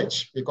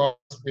research, because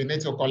we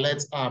need to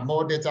collect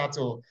more data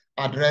to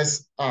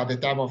address the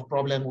type of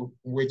problem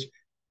which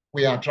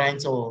we are trying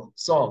to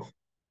solve.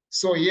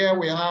 So here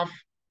we have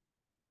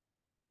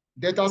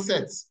data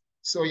sets.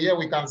 So here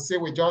we can see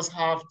we just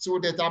have 2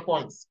 data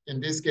points in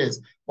this case,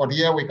 but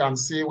here we can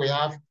see we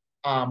have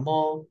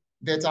more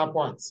data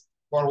points.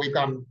 But we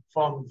can,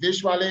 from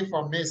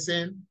me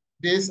seeing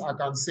this, I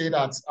can see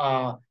that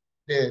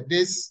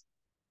this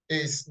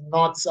is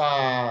not,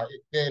 the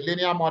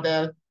linear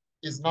model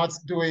is not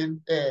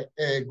doing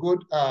a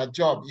good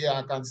job. Here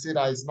I can see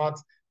that it's not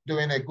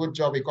doing a good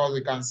job, because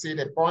we can see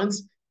the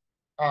points,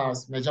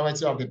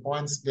 majority of the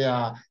points, they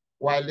are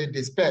widely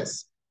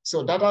dispersed.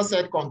 So data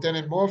set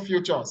containing more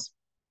features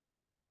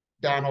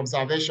than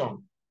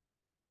observation,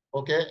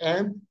 okay,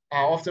 and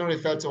are often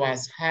referred to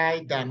as high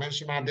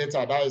dimensional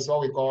data. That is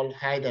what we call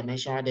high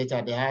dimensional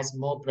data. They has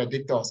more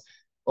predictors,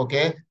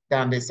 okay,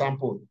 than the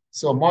sample.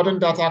 So modern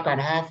data can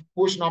have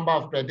push number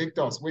of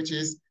predictors, which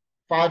is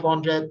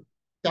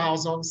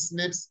 500,000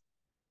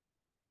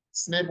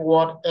 snip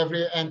word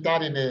every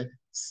entered in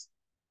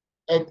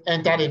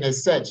a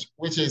search,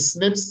 which is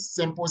SNPs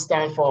simple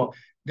stand for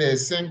the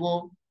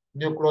single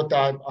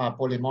nucleotide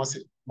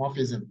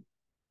polymorphism.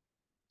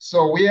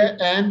 So where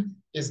n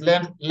is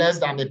less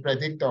than the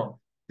predictor,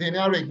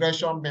 linear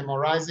regression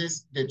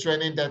memorizes the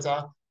training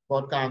data,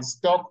 but can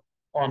stock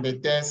on the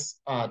test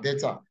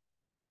data.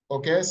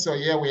 Okay, so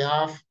here we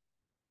have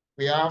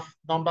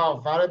number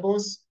of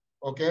variables,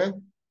 okay,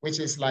 which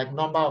is like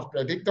number of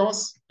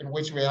predictors, in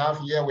which we have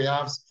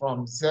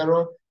from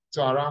 0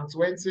 to around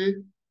 20.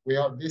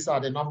 These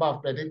are the number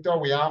of predictors.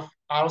 We have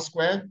R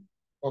squared,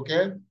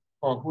 okay,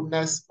 for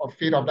goodness of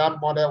fit of that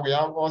model. We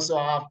also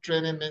have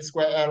training mean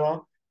square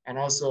error, and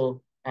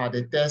also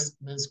the test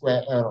mean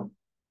square error.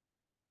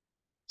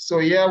 So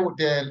here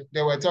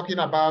they were talking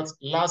about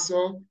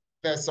lasso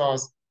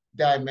versus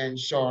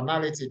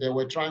dimensionality. They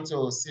were trying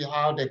to see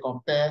how they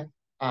compare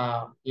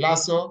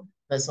lasso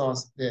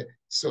versus the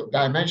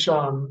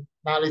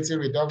dimensionality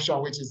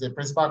reduction, which is the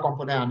principal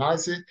component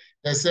analysis.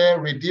 They say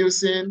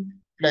reducing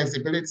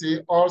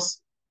flexibility, all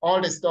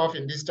the stuff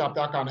in this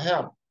chapter can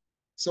help.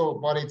 So,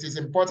 but it is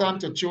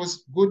important to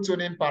choose good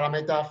tuning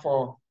parameter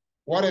for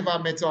whatever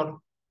method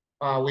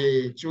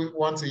we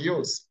want to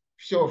use.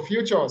 So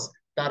features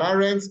that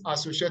aren't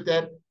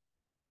associated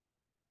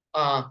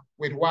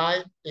with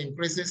Y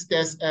increases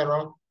test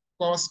error,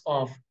 cause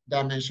of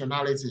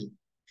dimensionality.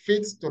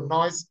 Fits to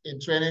noise in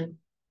training,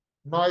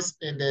 noise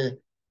in the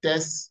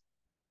test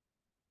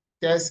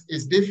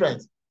is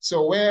different.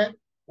 So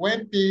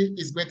when P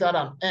is greater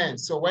than N,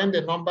 so when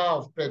the number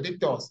of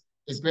predictors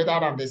is greater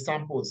than the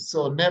samples,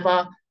 so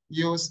never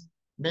use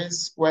mean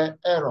square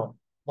error.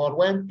 But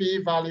when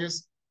P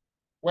values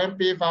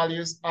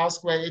R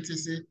square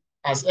etc.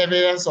 as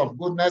evidence of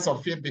goodness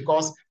of fit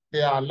because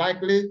they are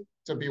likely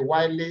to be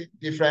widely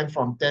different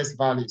from test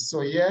values.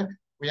 So here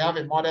we have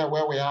a model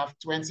where we have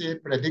 20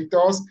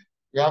 predictors.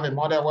 We have a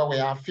model where we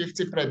have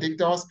 50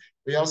 predictors.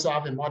 We also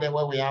have a model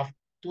where we have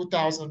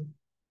 2,000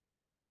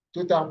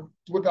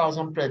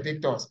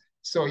 predictors.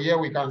 So here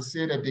we can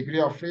see the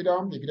degree of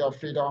freedom, degree of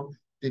freedom,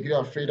 degree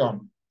of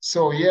freedom.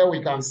 So here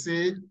we can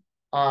see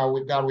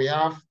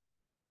that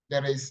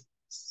there is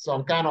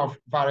some kind of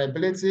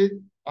variability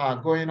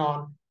going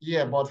on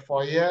here, but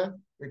for here,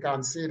 we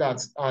can see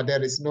that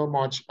there is no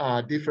much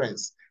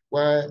difference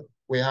where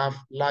we have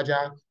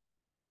larger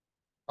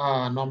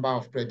number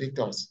of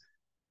predictors.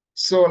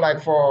 So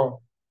like for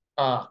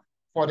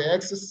the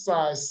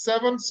exercise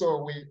 7,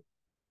 so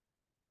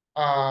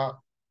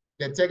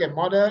they take a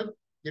model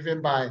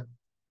given by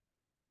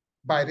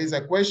this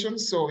equation.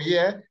 So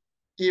here,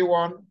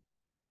 E1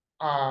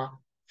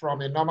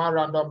 from a normal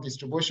random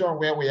distribution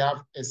where we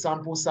have a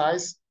sample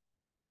size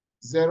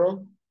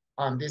 0,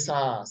 and this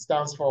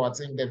stands for, I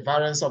think, the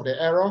variance of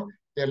the error.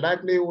 The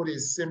likelihood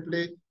is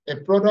simply a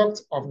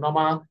product of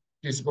normal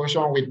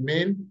distribution with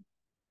mean,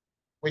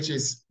 which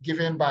is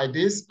given by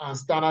this, and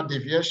standard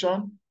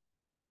deviation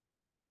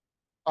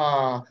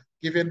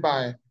given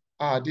by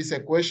this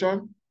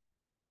equation.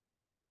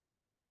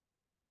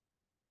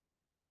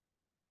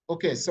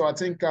 Okay, so I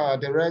think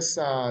the rest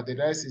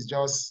is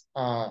just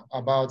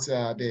about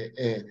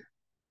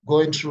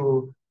going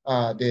through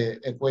the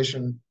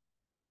equation.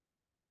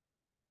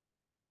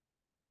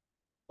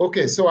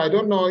 Okay, so I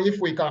don't know if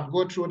we can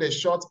go through the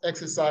short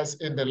exercise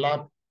in the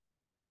lab.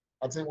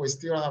 I think we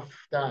still have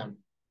time.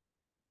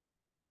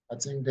 I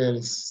think there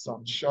is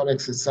some short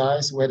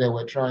exercise where they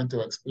were trying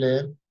to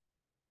explain.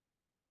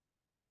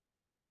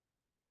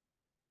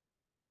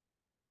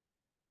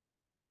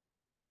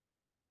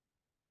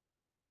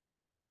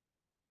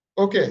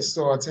 Okay,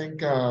 so I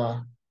think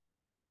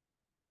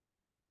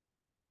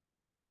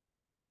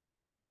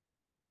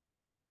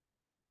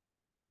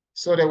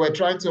so they were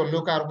trying to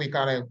look at, we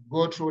can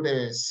go through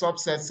the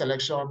subset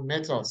selection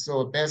method.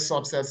 So best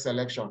subset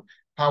selection,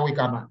 how we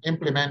can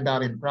implement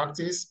that in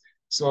practice.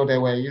 So they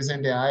were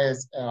using the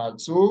ISLR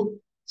tool.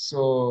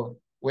 So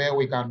where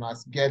we can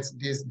get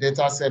this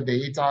data set,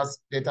 the ETAS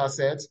data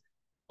set.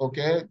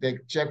 Okay, they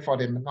check for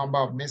the number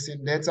of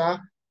missing data.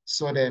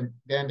 So then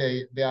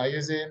they are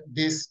using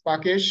this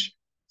package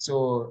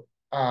to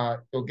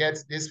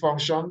get this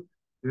function,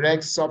 reg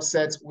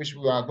subset, which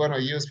we are going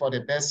to use for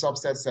the best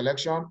subset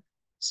selection.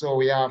 So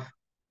we have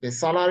the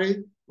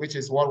salary, which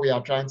is what we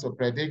are trying to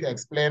predict,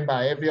 explained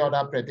by every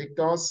other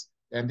predictors.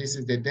 And this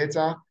is the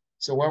data.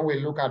 So when we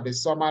look at the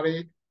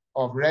summary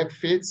of reg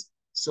fits,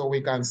 so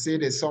we can see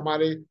the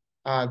summary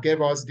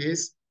gave us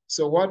this.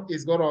 So what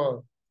is going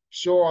to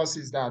show us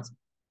is that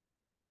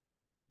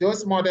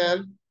those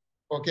models,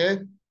 okay,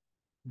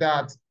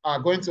 that are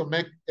going to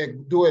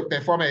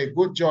perform a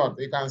good job,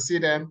 you can see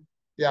them,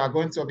 they are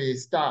going to be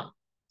star.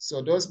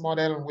 So those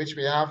models in which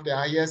we have the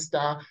highest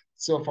star.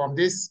 So from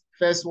this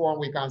first one,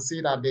 we can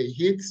see that the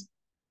hit,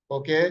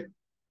 okay,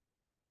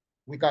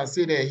 we can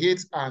see the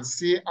hit and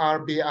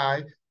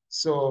CRBI.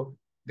 So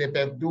they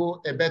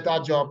do a better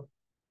job.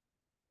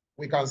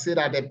 We can see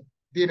that they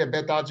did a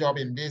better job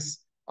in this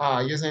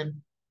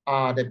using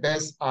the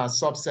best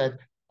subset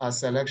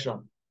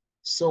selection.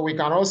 So we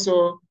can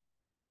also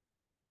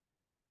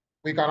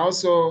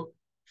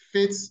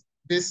fit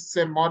this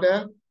same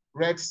model,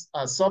 Rex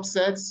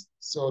subsets.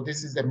 So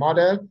this is the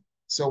model.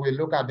 So we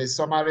look at the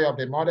summary of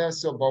the model.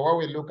 So, but when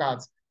we look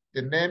at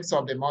the names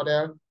of the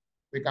model,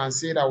 we can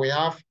see that we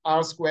have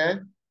R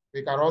square.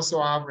 We can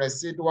also have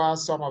residual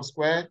sum of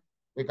square.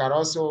 We can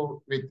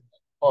also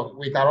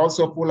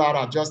pull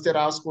out adjusted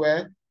R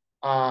square,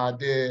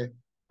 the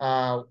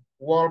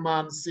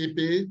Wallman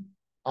CP,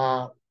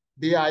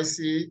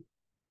 BIC,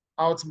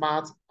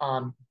 Outmat,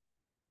 and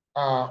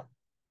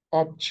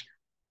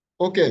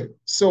Okay,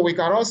 so we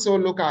can also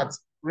look at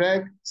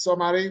reg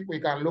summary. We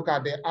can look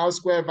at the R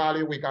square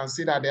value. We can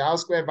see that the R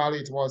square value,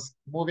 it was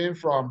moving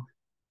from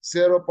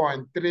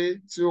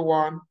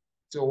 0.321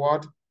 to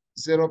what?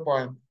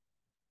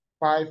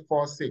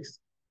 0.546.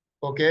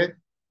 Okay,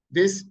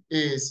 this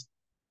is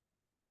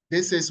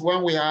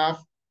when we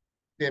have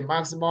the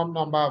maximum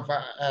number of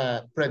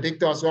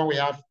predictors, when we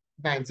have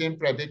 19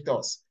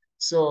 predictors.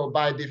 So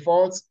by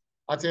default,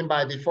 I think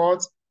by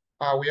default,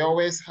 we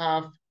always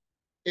have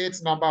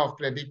 8 number of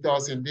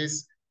predictors in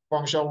this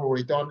function will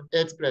return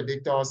 8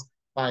 predictors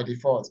by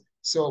default.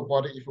 So,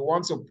 but if you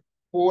want to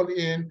pull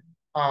in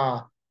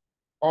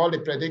all the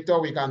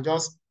predictor, we can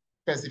just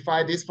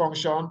specify this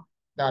function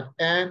that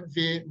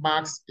nv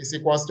max is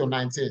equals to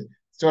 19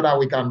 so that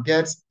we can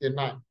get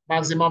the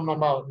maximum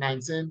number of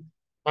 19,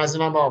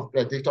 maximum number of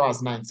predictor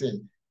as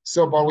 19.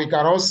 So, but we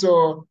can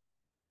also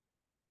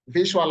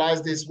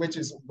visualize this, which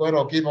is going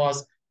to give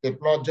us the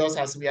plot just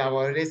as we have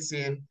already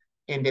seen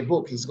in the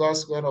book. It's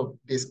just going to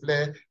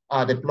display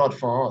the plot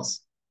for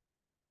us.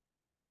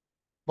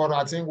 But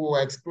I think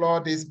we'll explore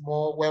this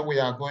more when we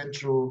are going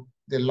through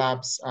the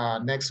labs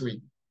next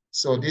week.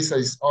 So this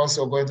is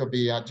also going to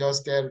be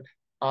adjusted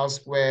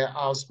R-square,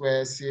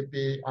 R-square,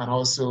 CP, and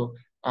also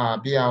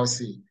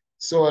BRC.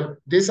 So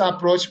this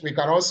approach, we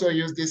can also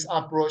use this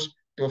approach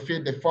to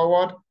fit the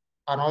forward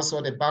and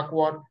also the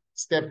backward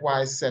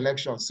stepwise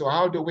selection. So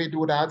how do we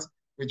do that?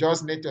 We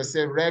just need to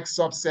say reg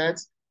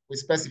subset. We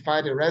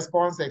specify the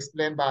response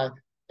explained by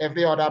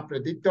every other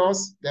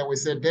predictors. Then we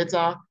say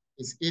data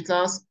is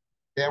ethers.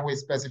 Then we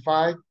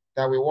specify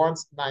that we want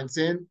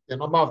 19. The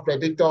number of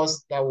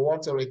predictors that we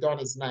want to return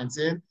is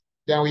 19.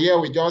 Then here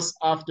we just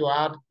have to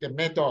add the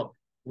method.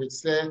 We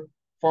say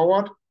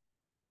forward.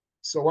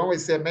 So when we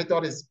say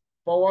method is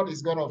forward,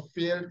 it's going to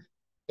fill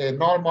a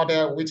null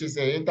model, which is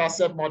an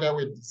intercept model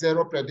with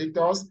 0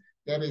 predictors.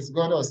 Then it's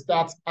going to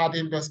start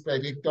adding those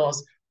predictors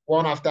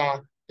one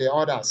after the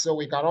other. So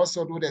we can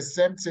also do the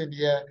same thing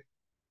here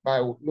by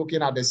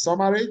looking at the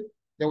summary.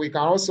 Then we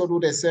can also do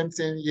the same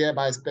thing here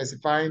by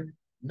specifying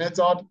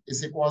method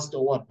is equals to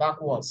what?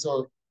 Backward.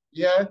 So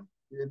here,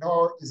 you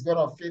know, it's going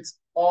to fit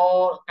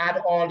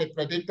add all the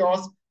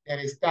predictors,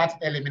 and it starts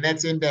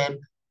eliminating them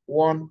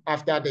one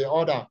after the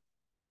other.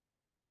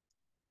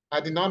 I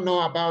did not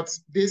know about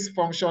this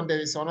function. There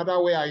is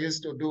another way I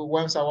used to do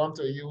once I want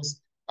to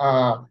use,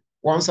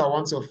 once I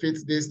want to fit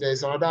this,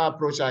 there's another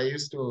approach I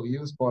used to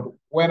use, but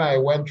when I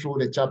went through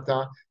the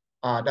chapter,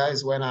 that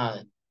is when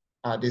I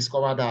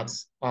discovered that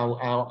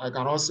I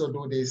can also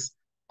do this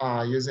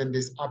using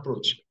this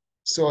approach.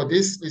 So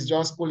this is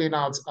just pulling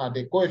out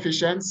the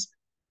coefficients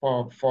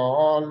for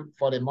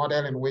the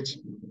model in which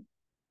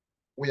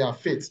we are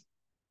fit.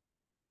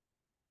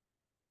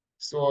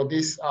 So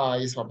this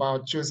is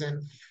about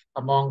choosing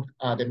among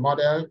the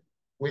model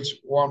which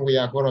one we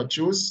are going to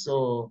choose.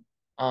 So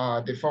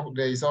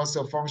there is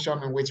also a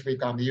function in which we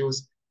can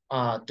use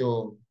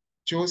to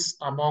choose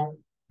among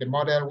the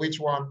model which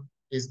one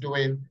is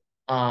doing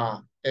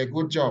a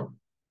good job.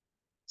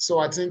 So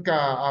I think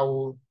I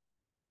will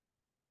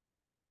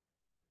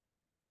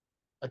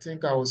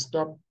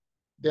stop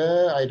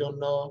there. I don't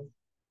know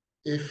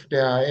if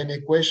there are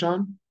any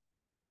questions.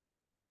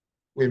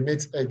 We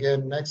meet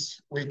again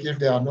next week. If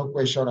there are no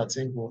questions, I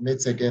think we'll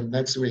meet again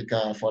next week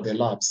for the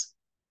labs.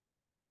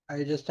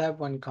 I just have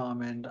one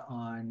comment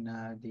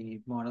on the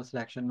model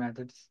selection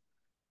methods.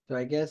 So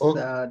I guess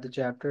the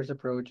chapter's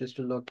approach is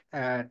to look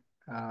at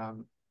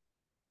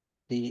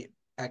the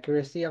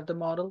accuracy of the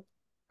model.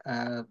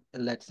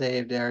 Let's say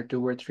if there are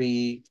 2 or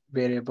 3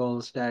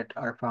 variables that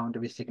are found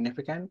to be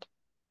significant,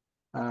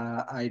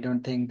 I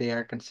don't think they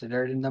are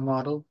considered in the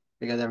model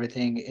because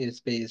everything is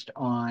based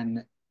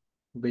on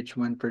which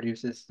one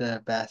produces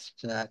the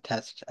best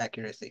test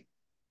accuracy.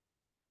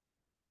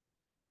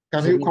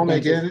 Can you come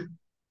again?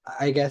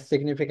 I guess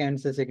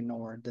significance is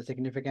ignored. The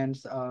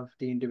significance of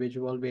the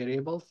individual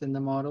variables in the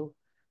model,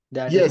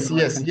 that is not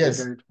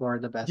considered for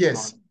the best model.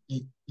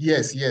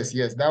 Yes.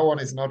 That one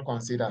is not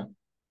considered.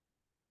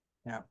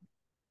 Yeah.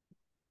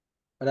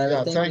 But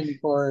I was thinking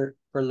for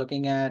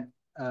looking at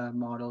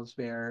models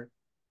where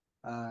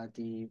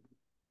the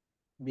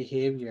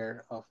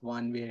behavior of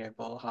one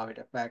variable, how it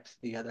affects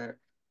the other,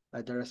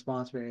 the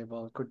response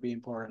variable could be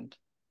important.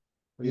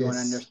 We want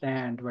to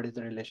understand what is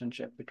the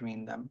relationship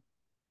between them.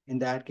 In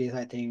that case,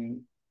 I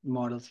think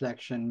model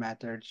selection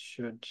methods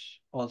should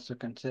also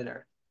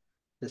consider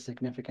the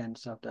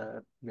significance of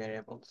the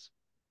variables.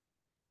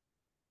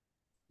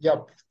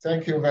 Yep.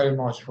 Thank you very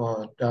much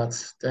for that.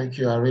 Thank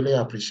you. I really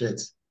appreciate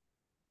it.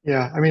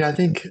 Yeah, I mean, I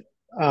think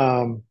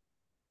I've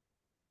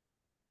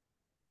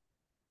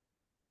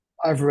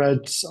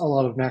read a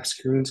lot of Max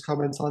Kuhn's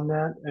comments on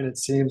that, and it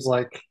seems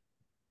like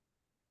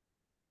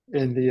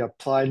in the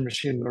applied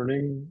machine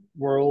learning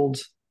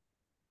world,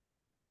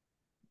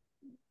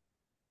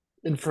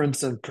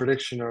 inference and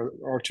prediction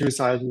are 2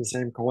 sides of the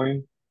same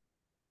coin.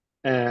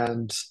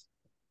 And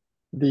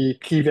the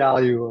key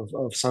value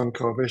of some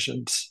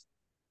coefficient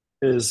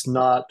is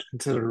not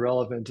considered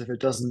relevant if it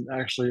doesn't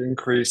actually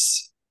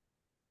increase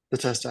the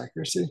test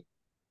accuracy.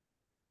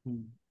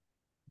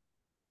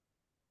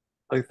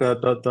 Like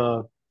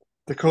the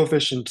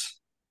coefficient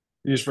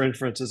used for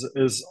inference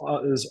is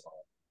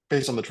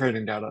based on the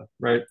training data,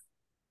 right?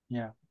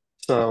 Yeah.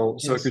 So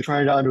if you're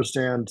trying to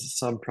understand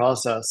some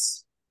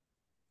process,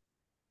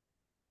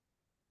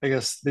 I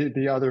guess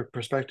the other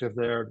perspective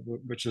there,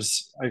 which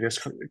is I guess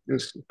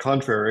is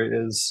contrary,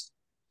 is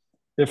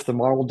if the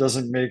model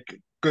doesn't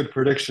make good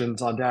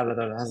predictions on data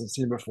that it hasn't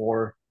seen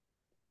before,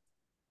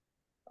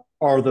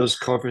 are those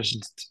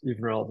coefficients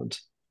even relevant?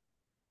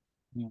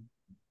 Yeah.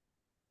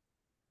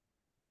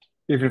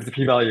 even if the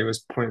p-value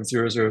is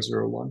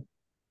 0.0001.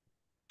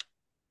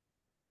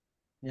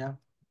 Yeah.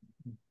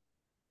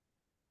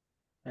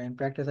 In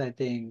practice, I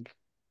think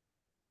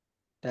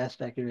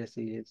test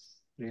accuracy is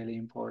really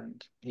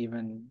important,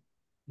 even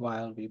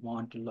while we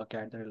want to look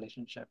at the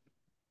relationship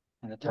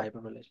and the type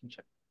of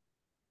relationship.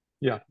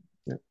 Yeah,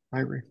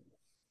 I agree.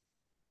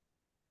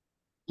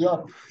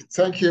 Yeah,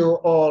 thank you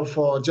all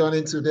for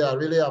joining today. I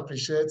really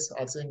appreciate.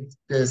 I think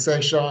the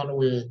section I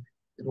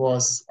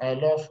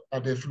love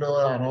the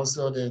flow and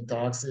also the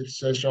interactive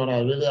session.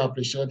 I really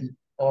appreciate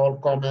all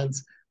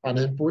comments and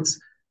inputs.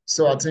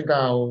 So I think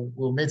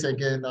we'll meet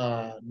again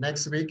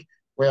next week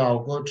where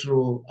I'll go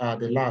through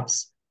the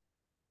labs.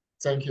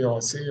 Thank you. I'll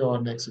see you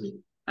all next week.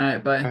 All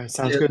right, bye. All right,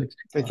 sounds good.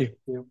 Thank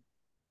you.